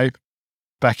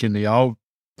back in the old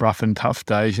rough and tough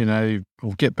days,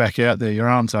 we'll get back out there. Your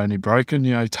arm's only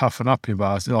broken, toughen up your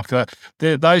bars like that.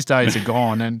 Those days are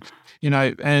gone, and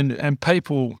and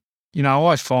people,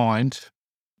 I find,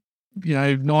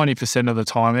 90% of the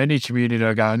time, any community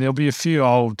I go, and there'll be a few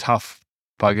old tough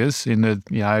buggers in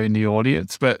the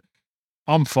audience, but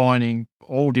I'm finding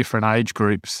all different age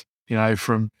groups,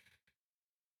 from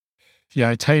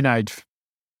teenage,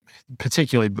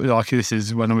 particularly like this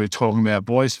is when we're talking about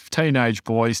boys, teenage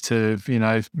boys to,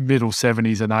 middle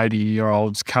 70s and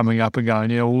 80-year-olds coming up and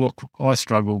going, well, look, I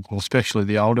struggled, especially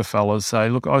the older fellas say,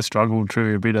 look, I struggled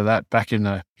through a bit of that back in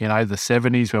the, the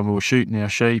 70s when we were shooting our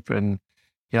sheep and,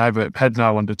 but had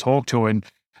no one to talk to. And,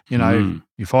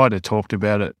 if I'd have talked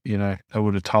about it, they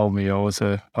would have told me I was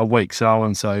a weak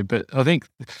so-and-so. But I think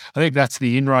that's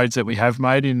the inroads that we have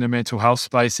made in the mental health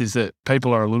space, is that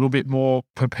people are a little bit more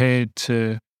prepared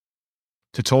to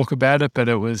talk about it, but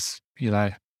it was,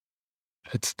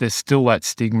 there's still that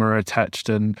stigma attached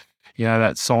and,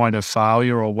 that sign of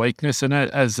failure or weakness. And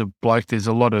as a bloke, there's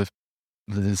a lot of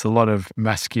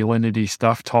masculinity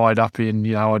stuff tied up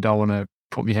in, I don't want to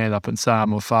put my hand up and say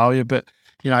I'm a failure, but,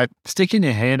 sticking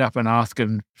your hand up and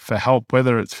asking for help,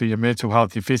 whether it's for your mental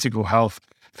health, your physical health,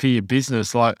 for your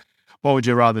business, like, what would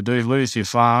you rather do, lose your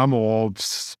farm or,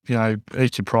 eat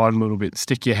your pride a little bit,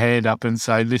 stick your hand up and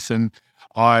say, listen,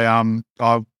 I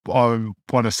want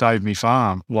to save me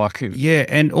farm. Yeah,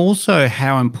 and also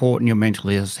how important your mental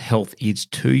health is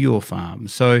to your farm.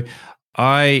 So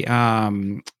I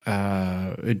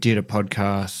did a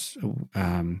podcast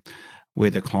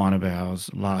with a client of ours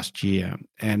last year,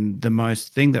 and the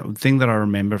thing that I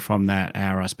remember from that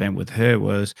hour I spent with her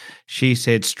was she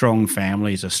said strong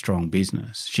family is a strong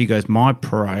business. She goes, my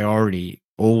priority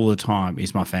all the time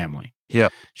is my family. Yeah.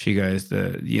 She goes,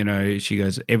 she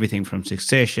goes everything from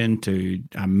succession to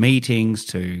meetings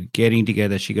to getting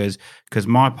together. She goes, because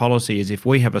my policy is if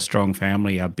we have a strong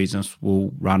family, our business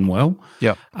will run well.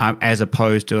 Yeah. As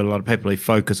opposed to a lot of people who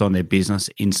focus on their business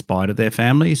in spite of their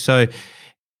family. So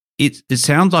it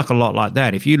sounds like a lot like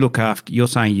that. If you look after, you're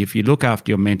saying if you look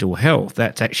after your mental health,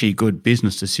 that's actually a good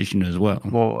business decision as well.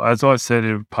 Well, as I said,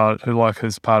 as part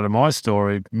of my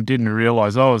story, didn't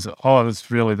realise I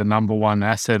was really the number one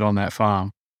asset on that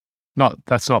farm.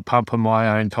 That's not pumping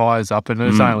my own tyres up, and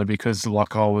it's only because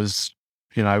I was,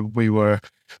 my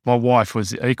wife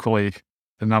was equally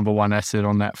the number one asset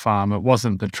on that farm. It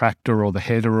wasn't the tractor or the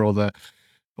header or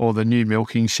the new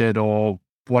milking shed or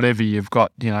whatever you've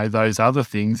got, those other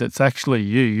things. It's actually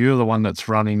you're the one that's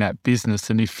running that business.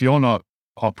 And if you're not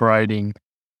operating,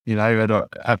 at your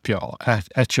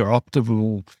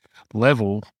optimal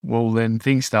level, well, then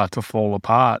things start to fall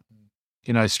apart.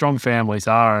 Strong families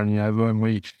are, and, when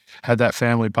we had that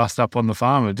family bust up on the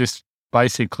farm, it just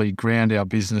basically ground our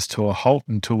business to a halt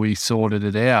until we sorted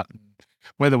it out.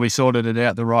 Whether we sorted it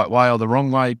out the right way or the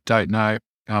wrong way, don't know.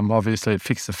 Obviously it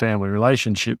fixed the family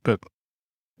relationship, but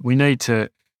we need to,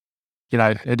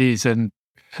 it is. And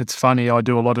it's funny, I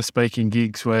do a lot of speaking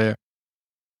gigs where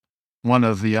one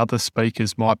of the other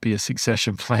speakers might be a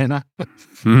succession planner.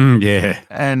 Yeah.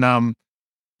 And,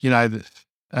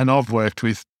 and I've worked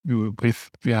with,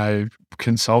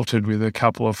 consulted with a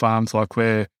couple of farms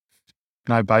where,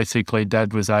 basically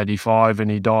dad was 85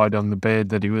 and he died on the bed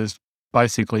that he was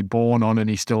basically born on, and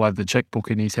he still had the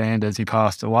checkbook in his hand as he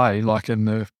passed away. And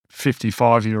the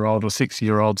 55-year-old or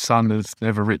 60-year-old son has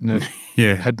never written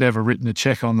had never written a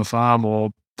check on the farm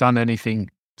or done anything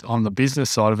on the business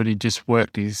side of it. He just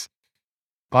worked his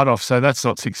butt off. So that's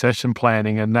not succession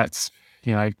planning, and that's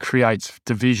creates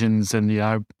divisions. And,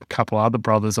 a couple of other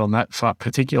brothers on that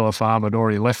particular farm had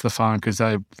already left the farm because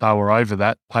they were over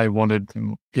that. They wanted,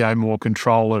 more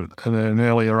control at an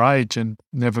earlier age and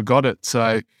never got it.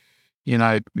 So,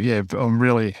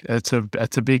 it's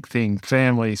a big thing.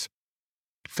 Families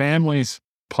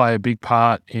play a big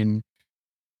part in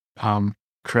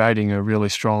creating a really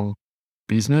strong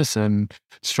business, and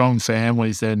strong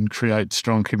families then create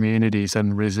strong communities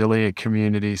and resilient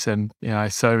communities. And,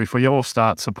 so if we all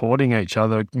start supporting each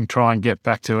other and try and get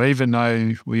back to, even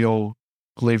though we all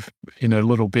live in a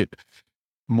little bit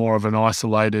more of an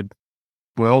isolated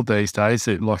world these days,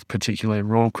 like particularly in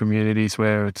rural communities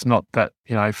where it's not that,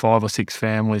 5 or 6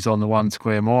 families on the 1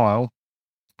 square mile,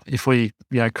 if we,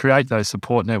 create those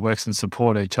support networks and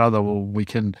support each other, well, we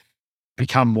can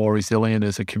become more resilient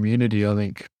as a community, I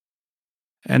think.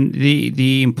 And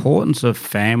the importance of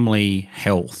family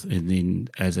health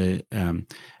as in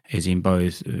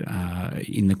both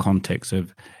in the context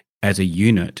of as a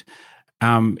unit,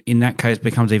 in that case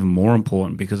becomes even more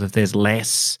important, because if there's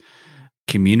less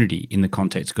community in the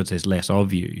context because there's less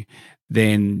of you,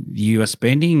 then you are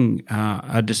spending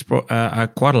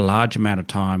quite a large amount of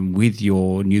time with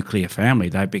your nuclear family.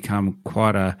 They become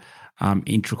quite a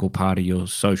integral part of your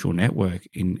social network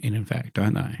in fact,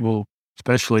 don't they? Well,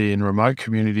 especially in remote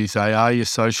communities, they are your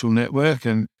social network.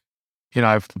 And,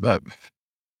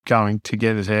 going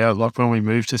together there, like when we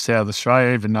moved to South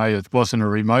Australia, even though it wasn't a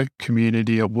remote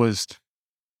community, it was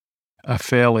a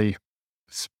fairly,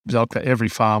 like every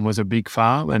farm was a big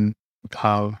farm. And,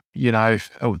 the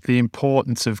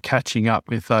importance of catching up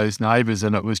with those neighbours,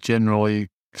 and it was generally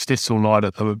Stitzel night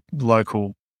at the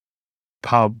local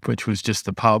pub, which was just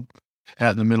the pub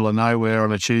out in the middle of nowhere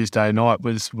on a Tuesday night,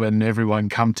 was when everyone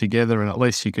come together, and at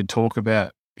least you could talk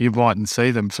about, you mightn't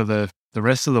see them for the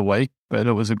rest of the week, but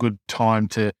it was a good time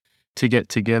to get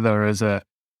together as a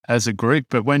group.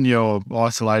 But when you're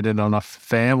isolated on a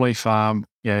family farm,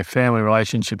 family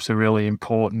relationships are really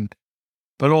important,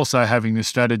 but also having the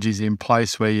strategies in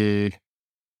place where you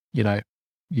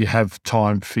have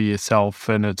time for yourself,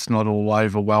 and it's not all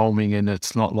overwhelming, and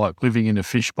it's not like living in a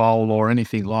fishbowl or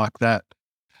anything like that.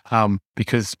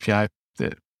 Because, to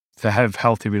have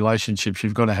healthy relationships,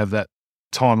 you've got to have that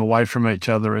time away from each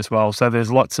other as well. So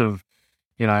there's lots of,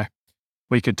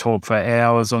 we could talk for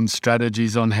hours on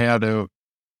strategies on how to,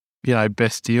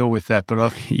 best deal with that.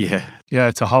 But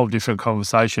it's a whole different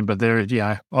conversation. But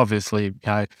there, obviously,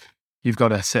 you've got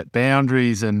to set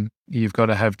boundaries, and you've got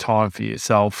to have time for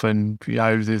yourself. And,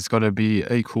 there's got to be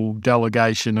equal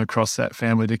delegation across that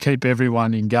family to keep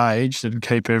everyone engaged and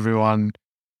keep everyone,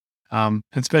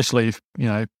 especially if,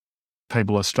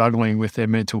 people are struggling with their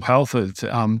mental health,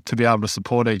 to be able to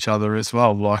support each other as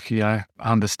well. Like,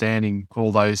 understanding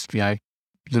all those,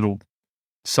 little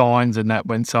signs and that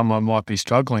when someone might be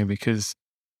struggling, because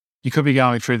you could be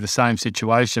going through the same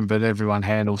situation, but everyone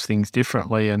handles things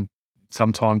differently. And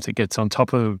sometimes it gets on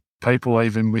top of people,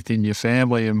 even within your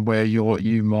family, and where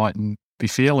you mightn't be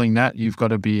feeling that, you've got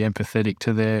to be empathetic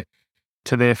to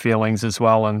their feelings as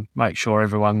well, and make sure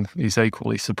everyone is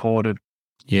equally supported.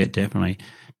 Yeah, definitely.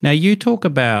 Now, you talk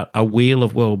about a wheel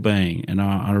of well-being, and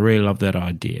I really love that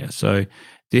idea. So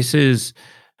this is,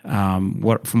 from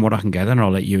what I can gather, and I'll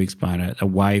let you explain it, a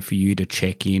way for you to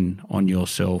check in on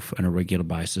yourself on a regular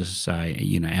basis, say,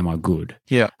 am I good?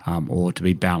 Yeah. Or to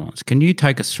be balanced. Can you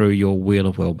take us through your wheel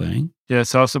of well-being? Yeah,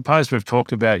 so I suppose we've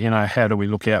talked about, how do we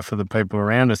look out for the people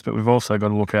around us, but we've also got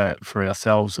to look out for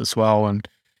ourselves as well. And,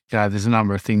 there's a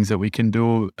number of things that we can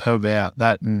do about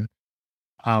that. And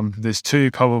there's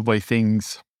 2 probably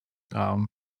things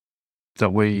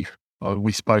that we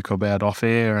spoke about off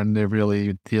air, and they're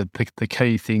really the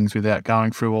key things without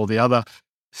going through all the other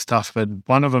stuff. But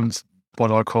one of them's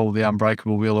what I call the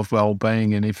unbreakable wheel of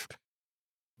well-being. And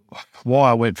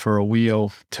why I went for a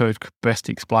wheel to best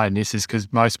explain this is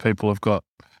because most people have got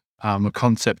a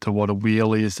concept of what a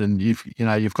wheel is, and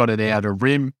you've got an outer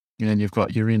rim, and then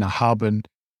you're in a hub. And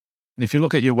if you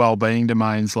look at your well-being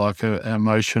domains, like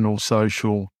emotional,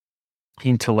 social,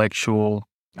 intellectual,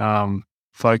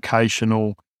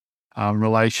 vocational,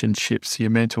 relationships, your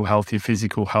mental health, your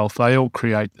physical health, they all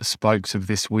create the spokes of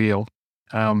this wheel.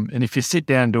 And if you sit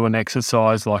down and do an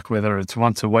exercise, like whether it's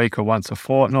once a week or once a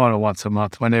fortnight or once a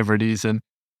month, whenever it is, and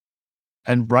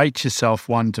rate yourself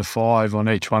 1 to 5 on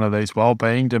each one of these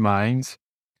well-being domains,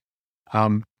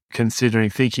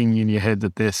 thinking in your head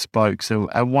that they're spokes. So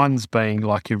 1's being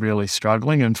like you're really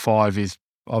struggling, and 5 is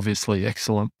obviously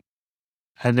excellent.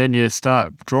 And then you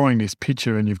start drawing this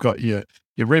picture, and you've got your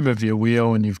rim of your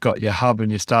wheel, and you've got your hub,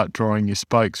 and you start drawing your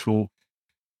spokes. Well,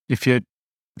 if you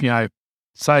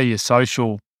say your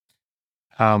social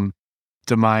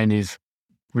domain is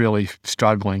really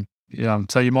struggling.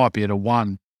 So you might be at a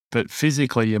 1, but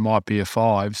physically you might be a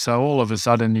 5. So all of a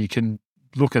sudden you can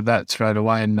look at that straight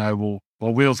away and know,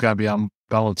 well, wheel's going to be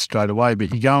unbalanced straight away,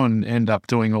 but you go and end up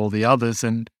doing all the others,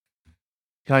 and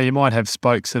you might have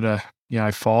spokes that are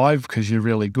 5 because you're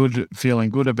really good, feeling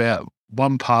good about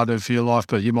one part of your life,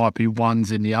 but you might be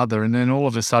 1s in the other, and then all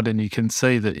of a sudden you can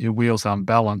see that your wheel's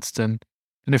unbalanced. And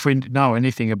if we know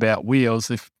anything about wheels,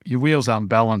 if your wheel's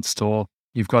unbalanced or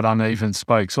you've got uneven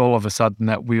spokes, all of a sudden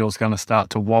that wheel's going to start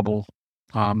to wobble.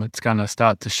 It's going to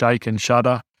start to shake and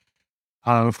shudder.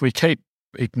 If we keep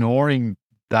ignoring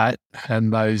that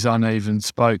and those uneven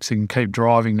spokes and keep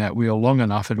driving that wheel long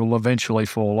enough, it will eventually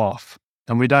fall off.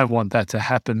 And we don't want that to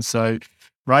happen. So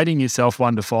rating yourself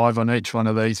 1 to 5 on each one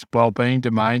of these wellbeing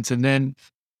domains, and then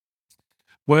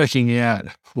working out,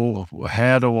 well,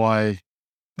 how do I,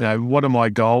 what are my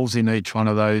goals in each one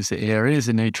of those areas,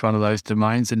 in each one of those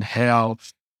domains, and how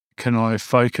can I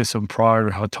focus and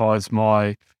prioritize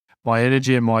my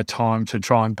energy and my time to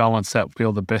try and balance that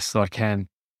wheel the best I can.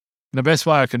 And the best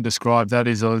way I can describe that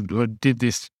is I did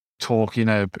this talk in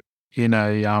a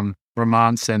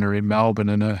remand centre in Melbourne,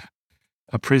 and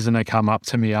a prisoner come up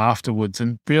to me afterwards,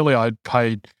 and really I'd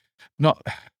paid not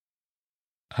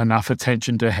enough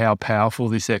attention to how powerful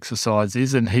this exercise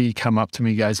is. And he come up to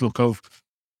me and goes, look, I've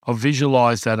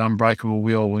visualised that unbreakable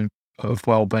wheel of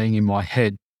well-being in my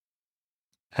head.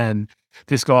 And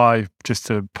this guy, just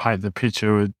to paint the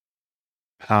picture,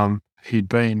 he'd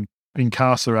been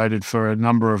incarcerated for a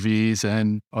number of years,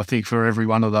 and I think for every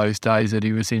one of those days that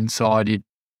he was inside, he'd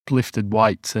lifted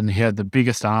weights, and he had the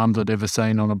biggest arms I'd ever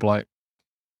seen on a bloke.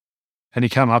 And he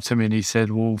came up to me and he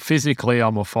said, well, physically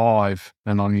I'm a 5.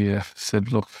 And I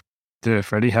said, look, dear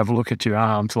Freddie, have a look at your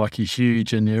arms, like you're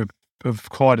huge and you're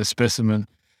quite a specimen.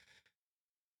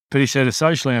 But he said,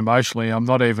 socially and emotionally, I'm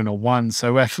not even a 1.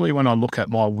 So actually when I look at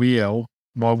my wheel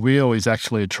is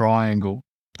actually a triangle,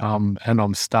 and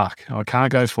I'm stuck. I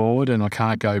can't go forward and I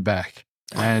can't go back.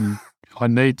 And I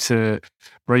need to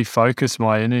refocus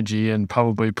my energy and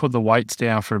probably put the weights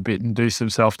down for a bit and do some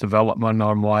self-development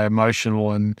on my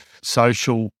emotional and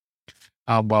social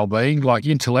well-being. Like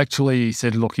intellectually, he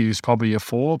said, look, he was probably a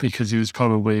 4 because he was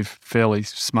probably a fairly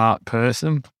smart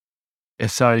person.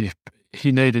 So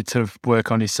he needed to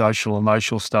work on his social,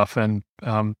 emotional stuff. And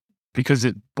because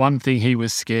one thing he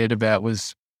was scared about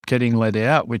was getting let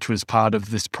out, which was part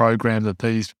of this program that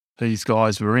these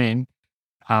guys were in.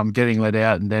 Getting let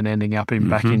out and then ending up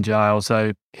back in jail.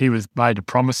 So he was made a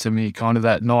promise to me kind of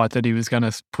that night that he was going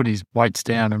to put his weights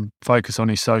down and focus on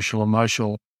his social,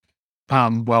 emotional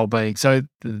well-being. So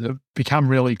it become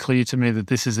really clear to me that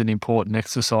this is an important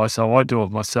exercise. So I do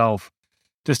it myself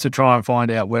just to try and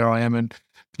find out where I am. And,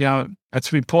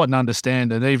 it's important to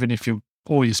understand that even if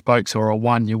all your spokes are a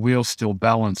 1, your wheel's still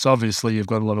balanced. Obviously, you've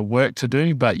got a lot of work to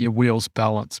do, but your wheel's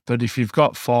balanced. But if you've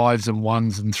got 5s and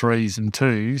 1s and 3s and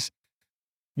 2s,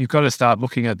 you've got to start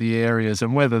looking at the areas,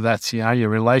 and whether that's, your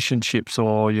relationships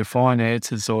or your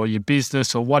finances or your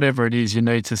business or whatever it is, you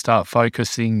need to start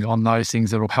focusing on those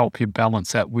things that will help you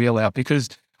balance that wheel out, because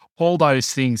all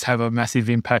those things have a massive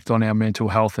impact on our mental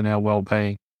health and our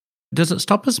well-being. Does it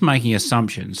stop us making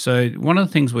assumptions? So one of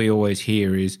the things we always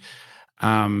hear is,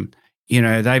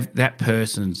 that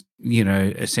person's,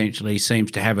 essentially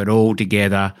seems to have it all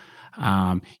together.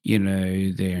 They're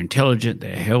intelligent,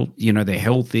 they're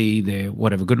healthy, they're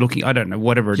whatever, good looking. I don't know,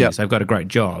 whatever it is. They've got a great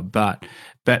job, but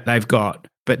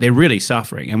they're really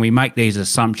suffering. And we make these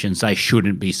assumptions they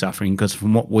shouldn't be suffering because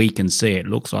from what we can see, it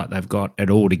looks like they've got it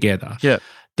all together. Yeah.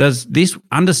 Does this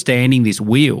understanding this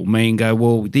wheel mean go,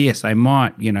 well, yes, they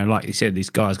might, like you said, this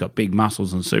guy's got big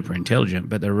muscles and super intelligent,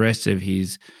 but the rest of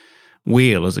his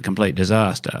wheel is a complete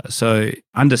disaster. So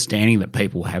understanding that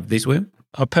people have this wheel.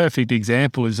 A perfect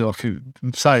example is like,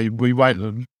 say we wait,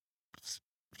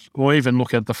 or even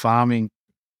look at the farming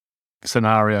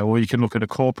scenario, or you can look at a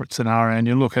corporate scenario and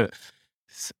you look at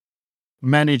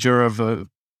manager of a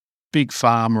big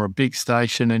farm or a big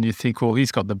station and you think, well,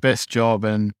 he's got the best job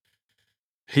and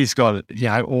he's got,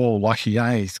 all lucky,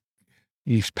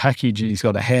 he's packaged, he's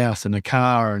got a house and a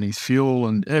car and his fuel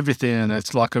and everything, and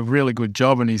it's like a really good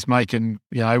job and he's making,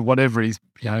 whatever he's,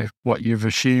 what you've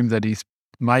assumed that he's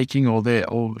making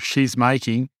or she's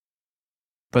making,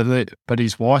 but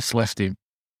his wife's left him.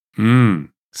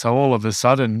 So all of a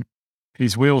sudden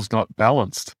his wheel's not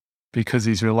balanced because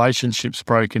his relationship's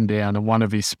broken down and one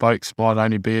of his spokes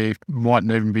mightn't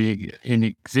even be in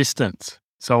existence.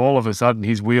 So all of a sudden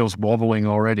his wheel's wobbling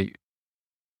already.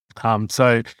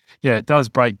 It does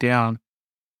break down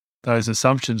those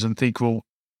assumptions and think, well,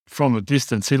 from a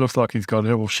distance he looks like he's got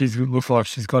it, well, she looks like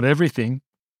she's got everything,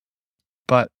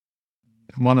 but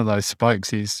one of those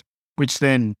spokes is which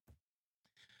then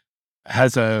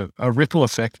has a ripple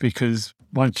effect, because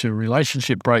once your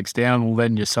relationship breaks down, well,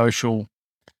 then your social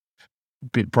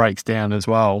bit breaks down as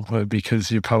well,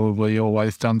 because you've probably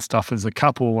always done stuff as a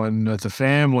couple and as a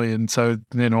family. And so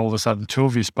then all of a sudden 2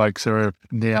 of your spokes are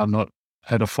now not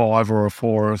at a 5 or a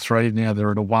 4 or a 3, now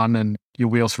they're at a 1, and your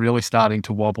wheel's really starting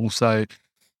to wobble. So,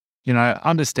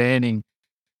 understanding,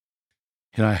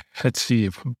 it's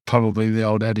probably the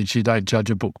old adage, you don't judge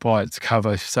a book by its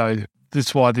cover. So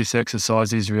that's why this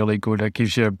exercise is really good. It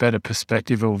gives you a better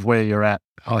perspective of where you're at,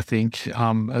 I think,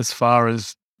 as far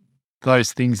as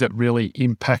those things that really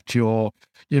impact your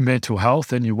mental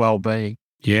health and your well-being.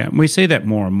 Yeah, and we see that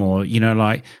more and more.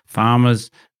 Like farmers,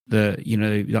 like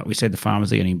we said, the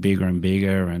farmers are getting bigger and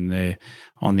bigger, and they're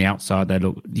on the outside. They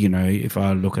look, if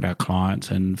I look at our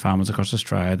clients and farmers across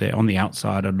Australia, they're on the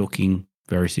outside are looking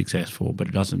very successful, but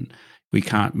we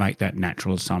can't make that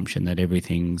natural assumption that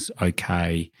everything's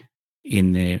okay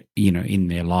in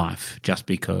their life just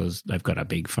because they've got a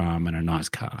big farm and a nice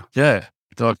car. Yeah,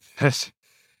 like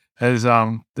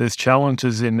there's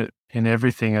challenges in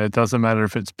everything. It doesn't matter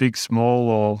if it's big, small,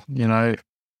 or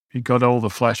you got all the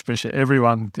flash. But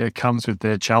everyone comes with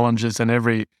their challenges, and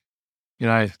the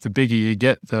bigger you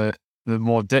get, the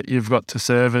more debt you've got to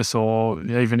service, or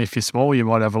even if you're small, you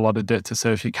might have a lot of debt to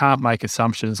service. You can't make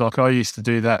assumptions. Like I used to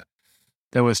do that.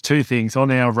 There was 2 things on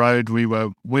our road. We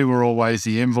were always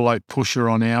the envelope pusher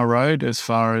on our road as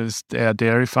far as our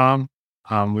dairy farm.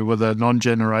 We were the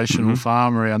non-generational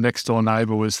farmer. Our next door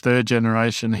neighbour was 3rd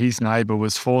generation. His neighbour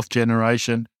was 4th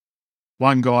generation.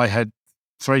 One guy had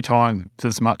 3 times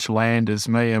as much land as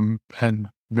me and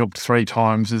milked 3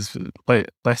 times as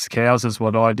less cows as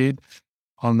what I did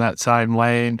on that same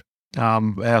land.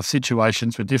 Our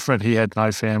situations were different. He had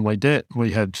no family debt.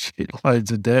 We had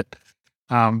loads of debt.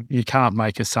 You can't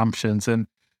make assumptions. And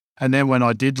then when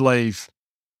I did leave,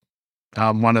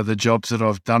 one of the jobs that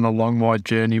I've done along my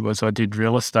journey was I did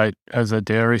real estate as a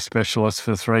dairy specialist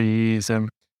for 3 years. And,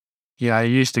 I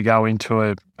used to go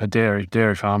into a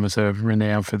dairy farmers are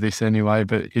renowned for this anyway,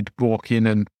 but you'd walk in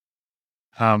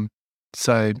and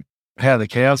say, how are the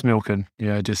cows milking?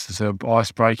 Just as an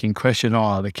ice-breaking question.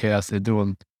 Oh, the cows, they're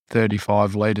doing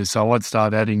 35 litres. So I'd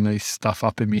start adding these stuff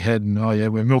up in my head and,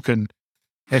 we're milking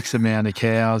X amount of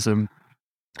cows and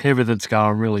everything's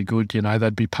going really good.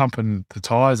 They'd be pumping the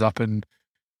tyres up. And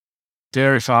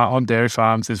on dairy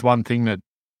farms, there's one thing that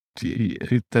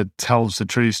tells the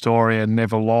true story and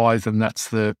never lies, and that's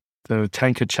the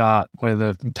tanker chart where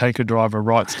the tanker driver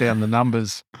writes down the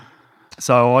numbers.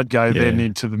 So I'd go then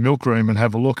into the milk room and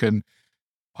have a look, and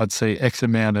I'd see X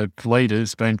amount of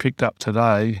litres being picked up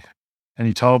today, and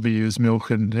he told me he was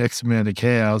milking X amount of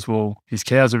cows. Well, his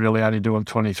cows are really only doing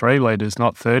 23 litres,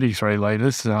 not 33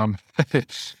 litres.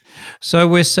 So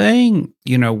we're seeing,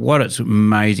 what it's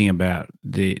amazing about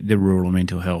the rural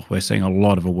mental health. We're seeing a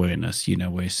lot of awareness.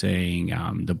 We're seeing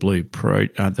the Blue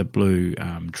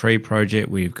Tree Project.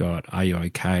 We've got Are You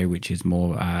OK, which is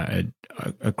more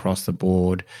across the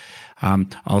board. I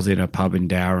was in a pub in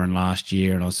Darwin last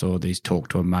year, and I saw this Talk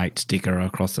to a Mate sticker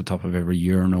across the top of every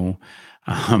urinal,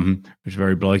 which is a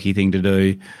very blokey thing to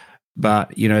do.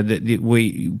 But,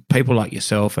 people like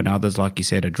yourself and others, like you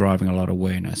said, are driving a lot of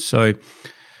awareness. So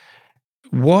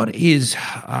what is,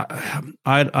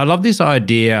 I love this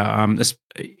idea, of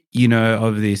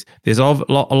this, there's a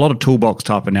lot of toolbox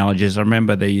type analogies. I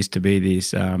remember there used to be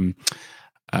this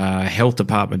health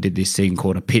department did this thing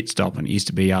called a pit stop, and it used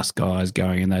to be us guys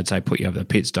going, and they'd say, put you over the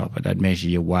pit stop, and they'd measure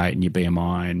your weight and your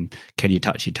BMI and can you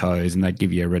touch your toes, and they'd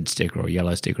give you a red sticker or a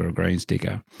yellow sticker or a green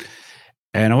sticker.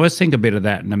 And I always think a bit of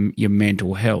that in your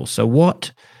mental health. So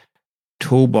what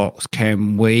toolbox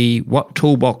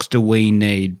do we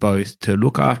need both to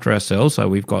look after ourselves? So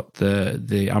we've got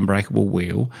the Unbreakable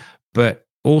wheel, but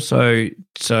also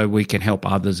so we can help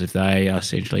others if they are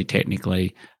essentially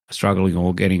technically struggling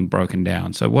or getting broken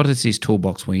down. So what is this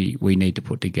toolbox we need to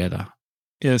put together?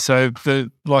 Yeah, so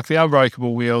the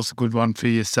Unbreakable wheel is a good one for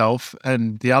yourself.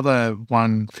 And the other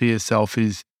one for yourself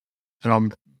is, and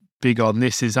I'm big on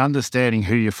this, is understanding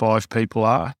who your 5 people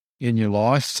are in your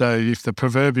life. So if the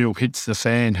proverbial hits the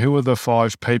fan, who are the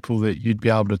 5 people that you'd be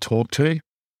able to talk to?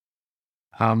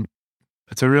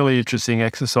 It's a really interesting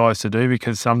exercise to do,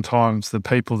 because sometimes the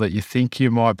people that you think you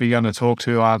might be going to talk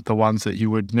to aren't the ones that you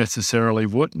would necessarily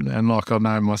wouldn't. And like I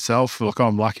know myself, look,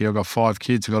 I'm lucky. I've got 5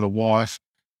 kids. I've got a wife,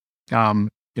 got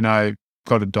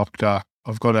a doctor.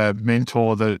 I've got a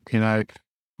mentor that,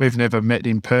 we've never met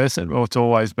in person, or it's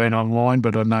always been online,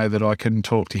 but I know that I can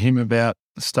talk to him about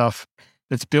stuff.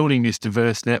 It's building this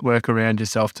diverse network around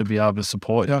yourself to be able to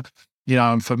support you.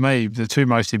 And for me, the 2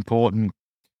 most important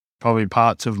probably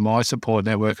parts of my support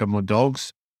network are my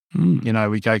dogs.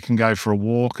 We can go for a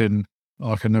walk, and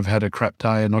I can have had a crap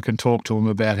day, and I can talk to them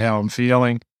about how I'm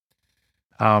feeling.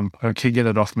 I can get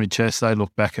it off my chest. They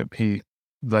look back at me.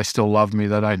 They still love me.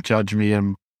 They don't judge me,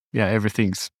 and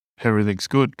everything's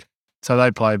good. So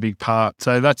they play a big part.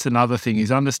 So that's another thing,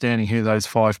 is understanding who those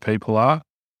 5 people are,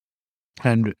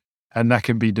 and that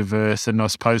can be diverse. And I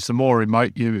suppose the more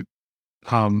remote you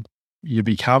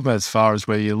become, as far as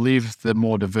where you live, the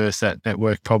more diverse that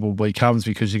network probably comes,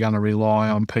 because you're going to rely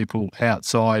on people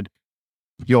outside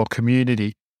your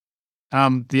community.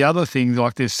 The other thing,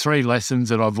 like, there's 3 lessons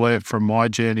that I've learned from my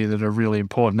journey that are really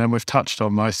important, and we've touched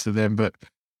on most of them, but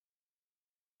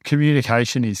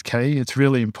communication is key. It's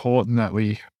really important that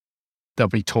we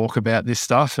talk about this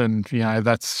stuff, and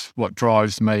that's what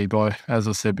drives me, by, as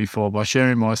I said before, by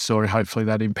sharing my story. Hopefully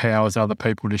that empowers other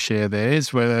people to share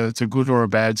theirs, whether it's a good or a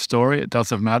bad story. It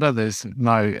doesn't matter. We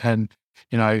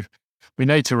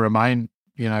need to remain,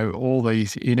 all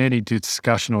these, in any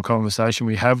discussion or conversation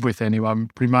we have with anyone,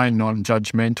 remain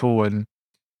non-judgmental and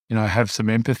have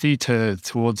some empathy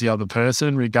towards the other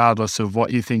person, regardless of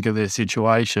what you think of their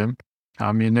situation.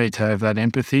 You need to have that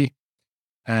empathy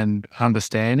and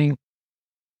understanding.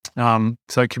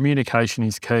 So communication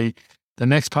is key. The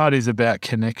next part is about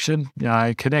connection,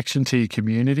 connection to your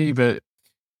community. But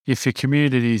if your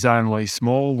community is only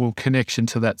small, well, connection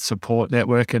to that support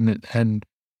network and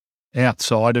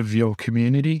outside of your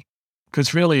community, because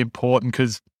it's really important.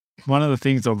 Because one of the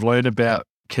things I've learned about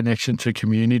connection to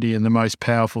community, and the most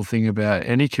powerful thing about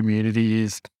any community,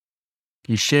 is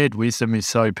your shared wisdom is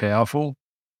so powerful.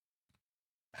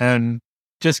 And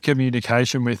just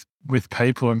communication with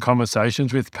people and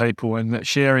conversations with people and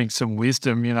sharing some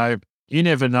wisdom, you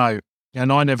never know.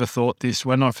 And I never thought this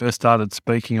when I first started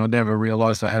speaking. I never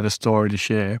realised I had a story to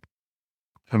share,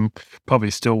 and probably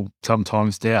still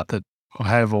sometimes doubt that I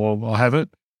have or I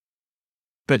haven't.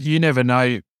 But you never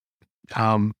know.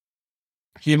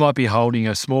 You might be holding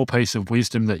a small piece of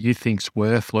wisdom that you think's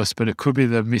worthless, but it could be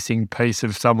the missing piece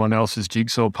of someone else's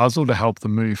jigsaw puzzle to help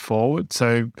them move forward.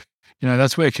 So,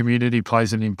 that's where community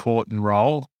plays an important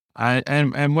role.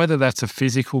 And whether that's a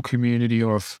physical community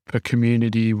or a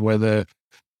community, whether,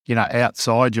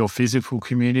 outside your physical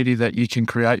community that you can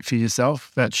create for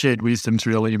yourself, that shared wisdom's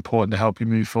really important to help you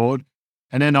move forward.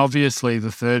 And then obviously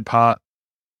the third part,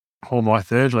 or my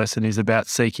third lesson, is about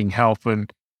seeking help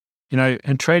and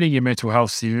treating your mental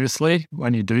health seriously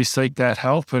when you do seek that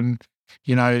help. And,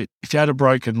 if you had a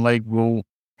broken leg, well,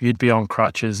 you'd be on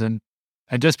crutches. And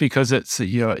just because it's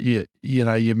your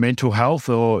mental health,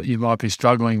 or you might be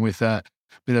struggling with a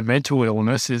mental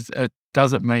illness, it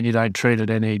doesn't mean you don't treat it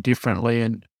any differently.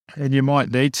 And you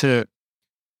might need to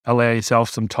allow yourself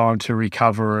some time to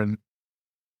recover,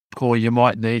 or you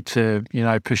might need to,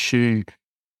 pursue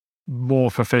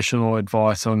more professional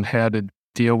advice on how to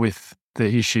deal with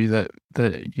the issue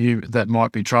that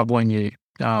might be troubling you.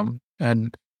 So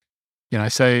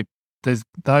there's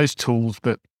those tools,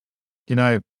 but,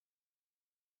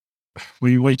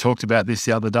 we talked about this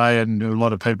the other day, and a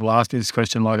lot of people ask me this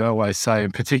question, like I always say,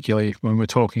 and particularly when we're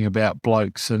talking about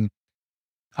blokes, and,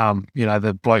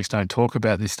 the blokes don't talk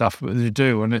about this stuff, but they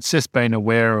do. And it's just being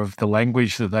aware of the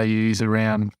language that they use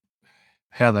around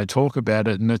how they talk about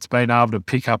it. And it's being able to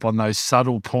pick up on those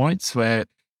subtle points where,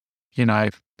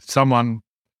 someone,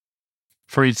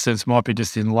 for instance, might be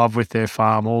just in love with their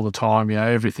farm all the time,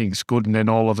 everything's good, and then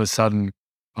all of a sudden,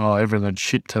 everything's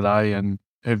shit today, and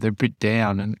they're a bit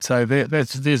down. And so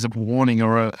there's a warning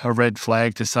or a red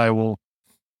flag to say, well,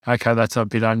 okay, that's a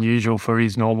bit unusual for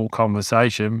his normal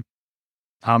conversation.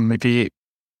 If he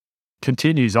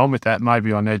continues on with that,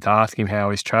 maybe I need to ask him how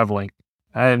he's travelling.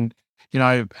 And,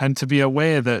 and to be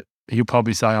aware that he'll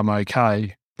probably say, I'm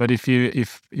okay. But if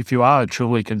you are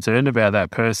truly concerned about that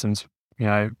person's,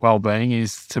 well-being,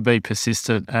 is to be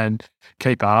persistent and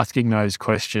keep asking those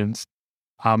questions.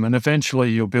 And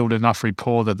eventually you'll build enough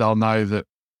rapport that they'll know that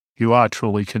you are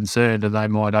truly concerned, and they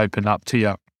might open up to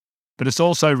you. But it's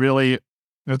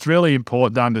really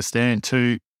important to understand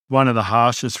too, one of the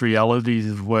harshest realities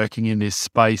of working in this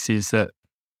space is that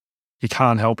you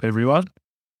can't help everyone.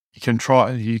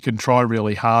 You can try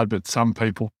really hard, but some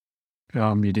people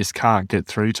you just can't get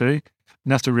through to. And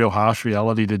that's a real harsh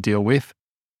reality to deal with,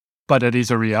 but it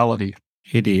is a reality.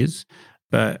 It is.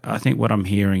 But I think what I'm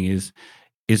hearing is,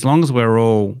 as long as we're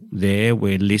all there,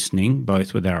 we're listening,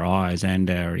 both with our eyes and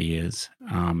our ears,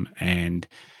 and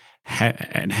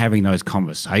having those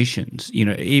conversations,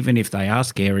 even if they are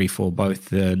scary for both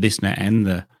the listener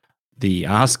and the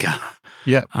asker,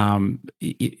 yeah,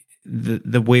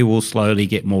 we will slowly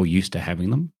get more used to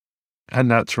having them.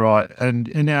 And that's right. And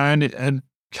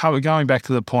going back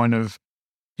to the point of,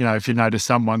 if you notice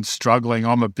someone's struggling,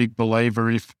 I'm a big believer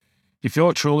if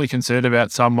you're truly concerned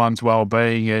about someone's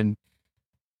well-being, and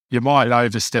you might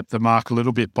overstep the mark a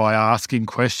little bit by asking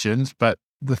questions, but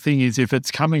the thing is, if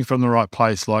it's coming from the right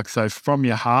place, like so from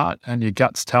your heart and your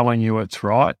gut's telling you it's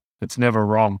right, it's never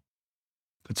wrong.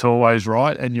 It's always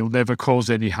right, and you'll never cause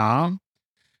any harm.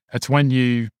 It's when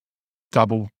you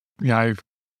double,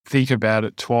 think about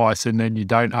it twice and then you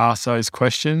don't ask those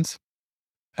questions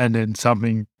and then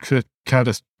something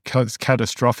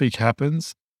catastrophic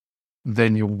happens,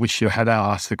 then you'll wish you had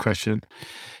asked the question.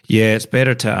 Yeah, it's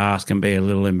better to ask and be a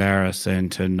little embarrassed than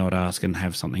to not ask and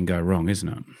have something go wrong, isn't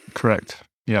it? Correct.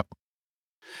 Yep.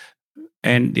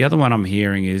 And the other one I'm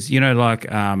hearing is,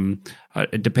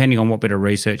 depending on what bit of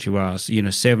research you ask,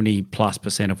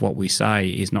 70+% of what we say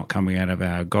is not coming out of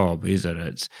our gob, is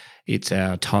it? It's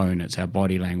our tone, it's our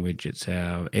body language, it's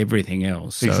our everything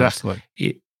else. So exactly.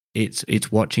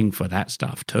 It's watching for that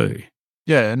stuff too.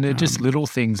 Yeah, and they're just little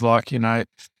things like,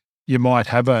 you might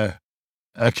have a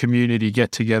community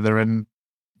get together and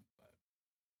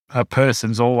a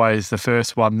person's always the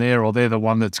first one there, or they're the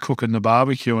one that's cooking the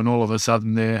barbecue, and all of a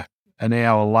sudden they're an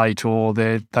hour late, or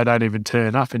they don't even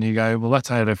turn up, and you go, well, that's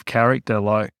out of character.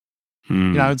 Like,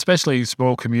 especially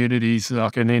small communities,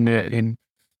 like in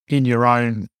your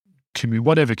own community,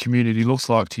 whatever community looks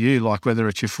like to you, like whether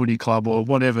it's your footy club or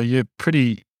whatever, you're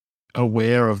pretty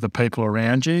aware of the people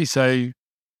around you. So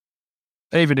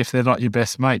even if they're not your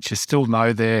best mates, you still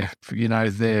know their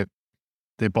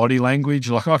body language.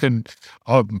 Like I'm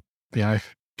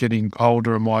getting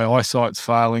older and my eyesight's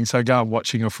failing, so go and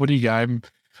watching a footy game,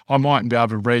 I mightn't be able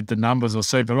to read the numbers or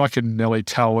see, but I can nearly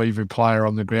tell every player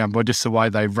on the ground by just the way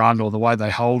they run or the way they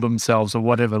hold themselves or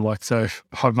whatever. Like, so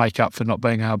I make up for not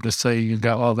being able to see and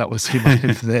go, oh, that was him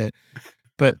over there.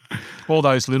 But all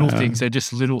those little things, they're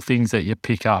just little things that you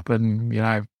pick up, and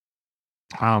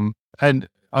and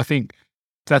I think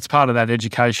that's part of that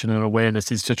education and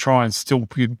awareness, is to try and still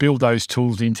build those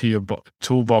tools into your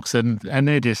toolbox, and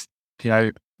they're just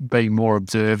being more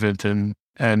observant and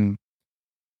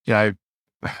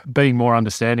being more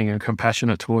understanding and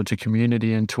compassionate towards your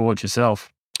community and towards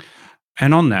yourself.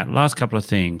 And on that, last couple of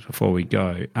things before we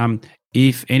go.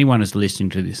 If anyone is listening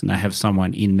to this and they have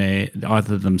someone in there,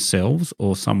 either themselves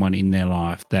or someone in their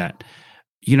life that,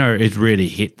 has really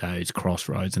hit those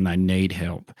crossroads and they need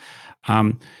help,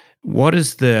 what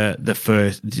is the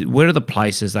first, where are the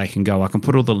places they can go? I can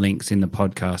put all the links in the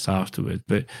podcast afterwards,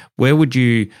 but where would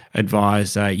you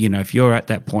advise, if you're at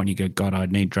that point, you go, God, I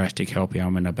need drastic help here,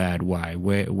 I'm in a bad way.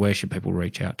 Where should people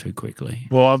reach out to quickly?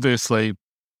 Well, obviously,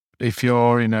 if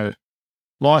you're in a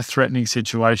life-threatening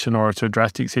situation or it's a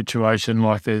drastic situation,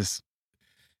 like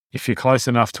if you're close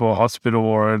enough to a hospital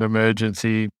or an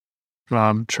emergency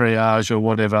triage or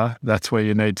whatever, that's where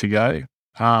you need to go.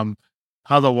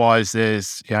 Otherwise,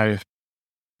 there's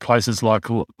places like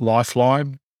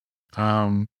Lifeline.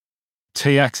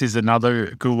 TX is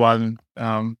another good one,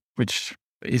 which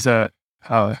is a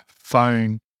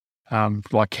phone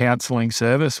like counselling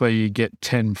service where you get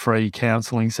 10 free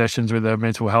counselling sessions with a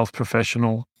mental health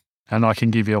professional, and I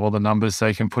can give you all the numbers so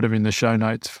you can put them in the show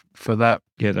notes for that.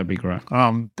 Yeah, that'd be great.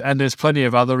 And there's plenty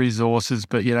of other resources,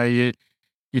 but your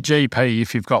GP,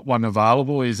 if you've got one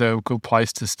available, is a good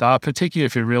place to start, particularly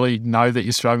if you really know that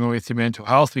you're struggling with your mental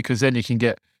health, because then you can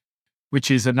get, which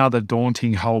is another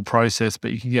daunting whole process,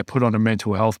 but you can get put on a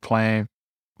mental health plan,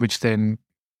 which then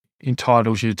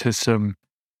entitles you to some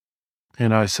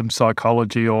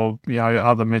psychology or,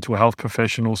 other mental health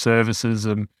professional services,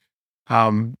 and,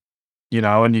 and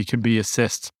you can be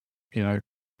assessed,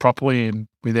 properly and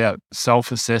without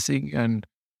self-assessing, and,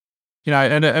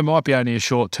 and it might be only a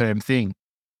short-term thing.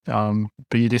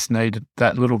 But you just need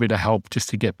that little bit of help just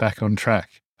to get back on track.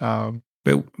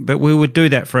 But we would do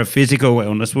that for a physical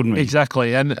illness, wouldn't we?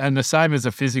 Exactly, and the same as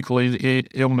a physical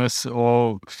illness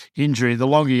or injury, the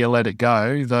longer you let it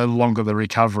go, the longer the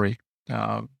recovery.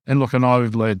 And look, and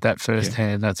I've learned that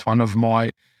firsthand. Yeah. That's one of my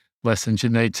lessons. You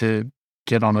need to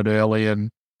get on it early,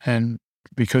 and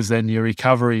because then your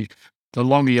recovery, the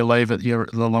longer you leave it,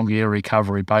 the longer your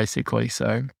recovery, basically.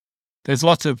 So there's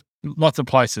lots of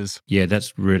places. Yeah,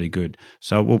 that's really good.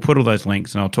 So we'll put all those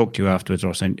links, and I'll talk to you afterwards,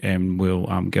 Ross, and we'll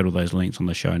get all those links on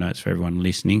the show notes for everyone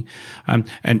listening.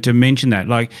 And to mention that,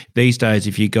 like these days,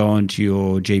 if you go onto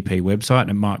your GP website,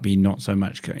 it might be not so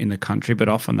much in the country, but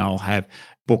often they'll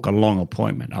book a long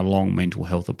appointment, a long mental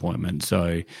health appointment.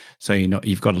 So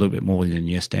you've got a little bit more than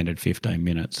your standard 15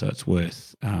 minutes. So it's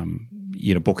worth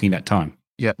booking that time.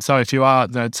 Yeah. So if you are,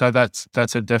 so that's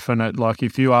a definite, like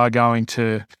if you are going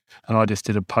to And I just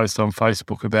did a post on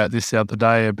Facebook about this the other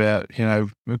day about,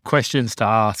 questions to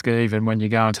ask even when you're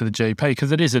going to the GP,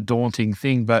 because it is a daunting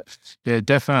thing. But yeah,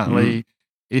 definitely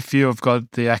if you've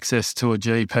got the access to a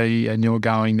GP and you're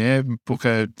going there, book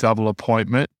a double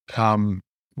appointment,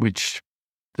 which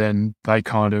then they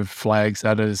kind of flags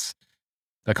that as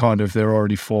they're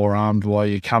already forearmed while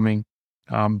you're coming.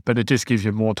 But it just gives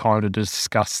you more time to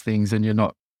discuss things and you're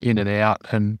not in and out.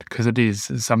 And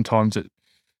because sometimes it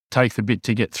takes a bit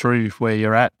to get through where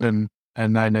you're at, and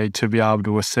they need to be able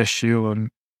to assess you and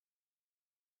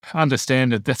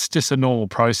understand that that's just a normal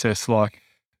process. Like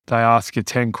they ask you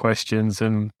 10 questions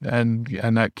and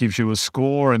that gives you a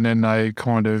score, and then they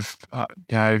kind of,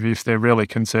 if they're really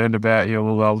concerned about you,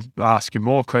 well, they'll ask you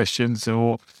more questions,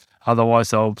 or otherwise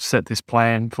they'll set this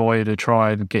plan for you to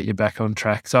try and get you back on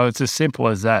track. So it's as simple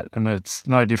as that, and it's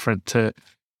no different to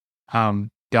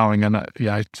going and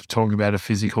talking about a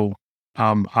physical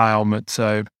ailment.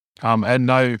 So and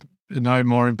no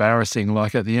more embarrassing.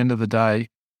 Like at the end of the day,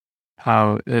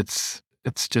 it's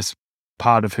just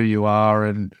part of who you are,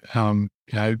 and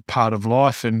part of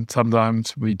life. And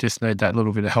sometimes we just need that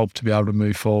little bit of help to be able to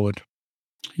move forward.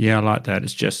 Yeah, I like that.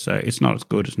 It's just it's not as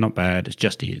good, it's not bad, it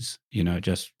just is. Yeah,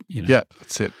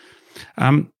 that's it.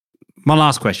 My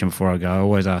last question before I go, I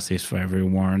always ask this for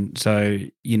everyone, Warren. So,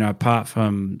 apart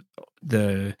from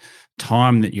the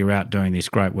time that you're out doing this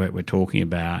great work we're talking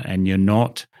about, and you're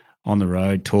not on the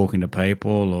road talking to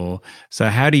people, so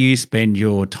how do you spend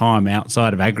your time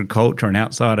outside of agriculture and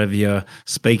outside of your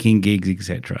speaking gigs,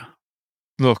 etc.?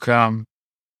 Look,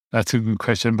 that's a good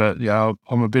question, but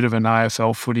I'm a bit of an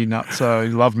AFL footy nut, so I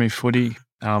love me footy.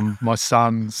 My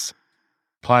son's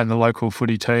playing the local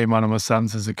footy team. One of my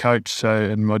sons is a coach,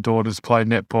 and my daughters play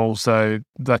netball. So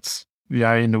that's,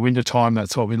 in the wintertime,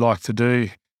 that's what we like to do.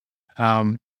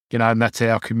 And that's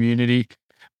our community.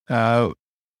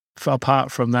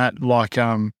 Apart from that, like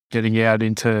getting out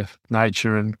into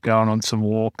nature and going on some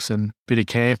walks and a bit of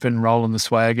camping, rolling the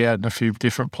swag out in a few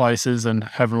different places and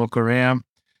having a look around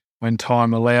when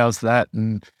time allows that,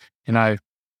 and,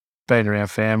 being around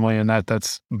family, and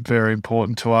that's very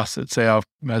important to us. It's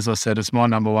as I said, it's my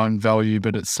number one value,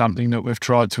 but it's something that we've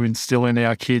tried to instill in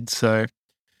our kids. So,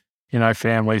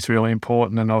 family is really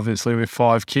important. And obviously with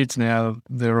 5 kids now,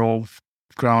 they're all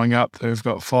growing up. They've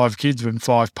got 5 kids with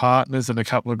 5 partners and a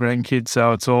couple of grandkids.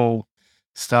 So it's all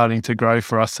starting to grow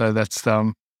for us. So that's,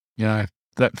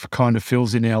 that kind of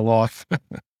fills in our life.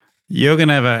 You're going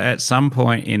to have at some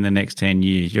point in the next 10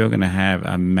 years, you're going to have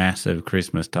a massive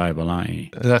Christmas table, aren't you?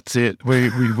 That's it. We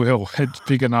will. It's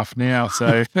big enough now.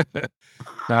 So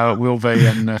no, it will be.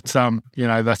 And it's,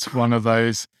 that's one of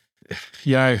those,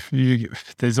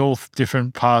 there's all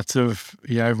different parts of,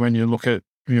 when you look at,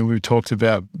 we've talked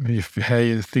about how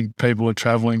you think people are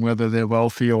traveling, whether they're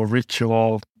wealthy or rich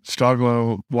or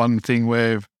struggling. One thing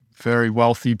where very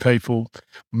wealthy people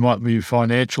might be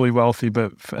financially wealthy,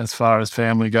 but as far as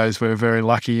family goes, we're very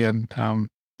lucky, and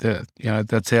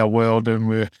that's our world, and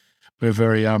we're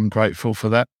very grateful for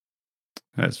that.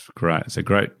 That's great. It's a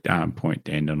great point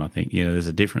to end on. I think there's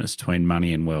a difference between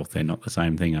money and wealth. They're not the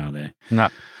same thing, are they? No,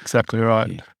 exactly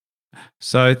right. Yeah.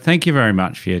 So thank you very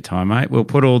much for your time, mate. We'll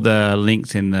put all the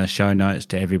links in the show notes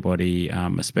to everybody,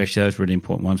 especially those really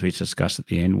important ones we discussed at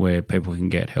the end, where people can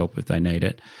get help if they need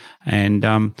it. And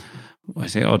I'll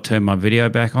turn my video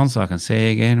back on so I can see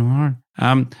you again, Warren.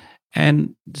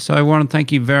 And so, Warren,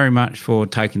 thank you very much for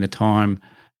taking the time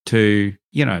to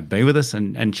be with us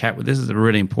and chat with us. It's a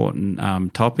really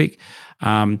important topic.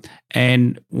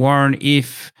 And Warren,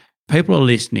 if people are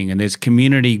listening, and there's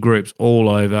community groups all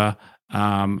over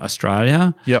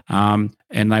Australia, yep.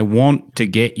 And they want to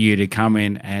get you to come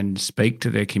in and speak to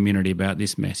their community about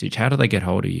this message, how do they get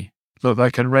hold of you? Look,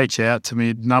 they can reach out to me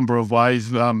a number of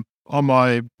ways. On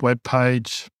my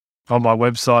webpage, on my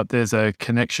website, there's a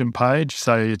connection page.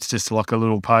 So it's just like a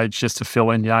little page just to fill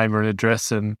in your name and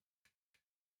address or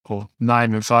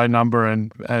name and phone number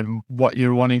and what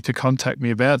you're wanting to contact me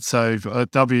about. So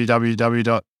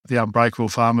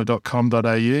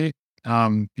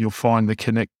www.theunbreakablefarmer.com.au, you'll find the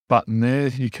connect button there.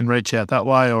 You can reach out that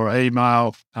way, or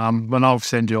email. And I'll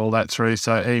send you all that through.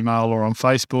 So email or on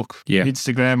Facebook,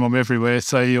 Instagram, I'm everywhere.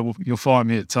 So you'll find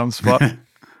me at some spot.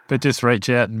 But just reach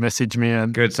out and message me.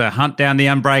 And good. So hunt down the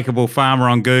Unbreakable Farmer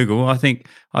on Google. I think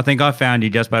I found you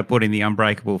just by putting the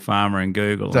Unbreakable Farmer in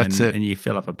Google. That's it. And you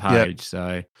fill up a page. Yep.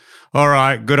 So, all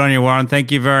right. Good on you, Warren.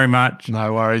 Thank you very much.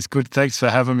 No worries. Good. Thanks for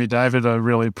having me, David. I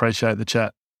really appreciate the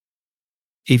chat.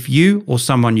 If you or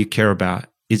someone you care about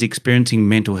is experiencing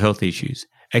mental health issues,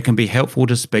 it can be helpful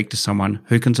to speak to someone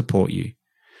who can support you.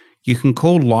 You can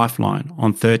call Lifeline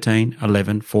on 13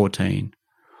 11 14.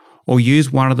 or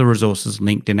use one of the resources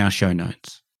linked in our show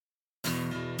notes.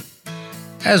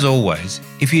 As always,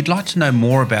 if you'd like to know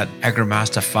more about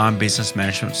AgriMaster Farm Business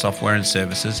Management Software and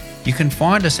Services, you can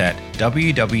find us at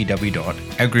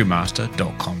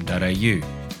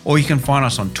www.agrimaster.com.au, or you can find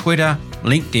us on Twitter,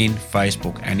 LinkedIn,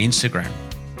 Facebook and Instagram.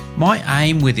 My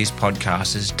aim with this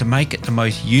podcast is to make it the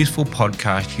most useful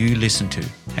podcast you listen to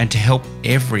and to help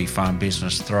every farm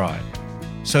business thrive.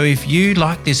 So if you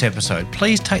like this episode,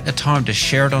 please take the time to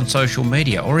share it on social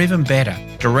media, or even better,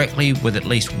 directly with at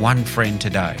least one friend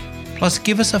today. Plus,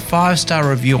 give us a 5-star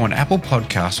review on Apple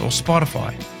Podcasts or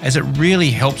Spotify, as it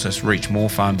really helps us reach more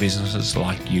farm businesses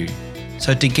like you.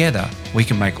 So together, we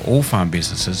can make all farm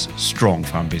businesses strong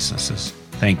farm businesses.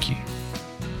 Thank you.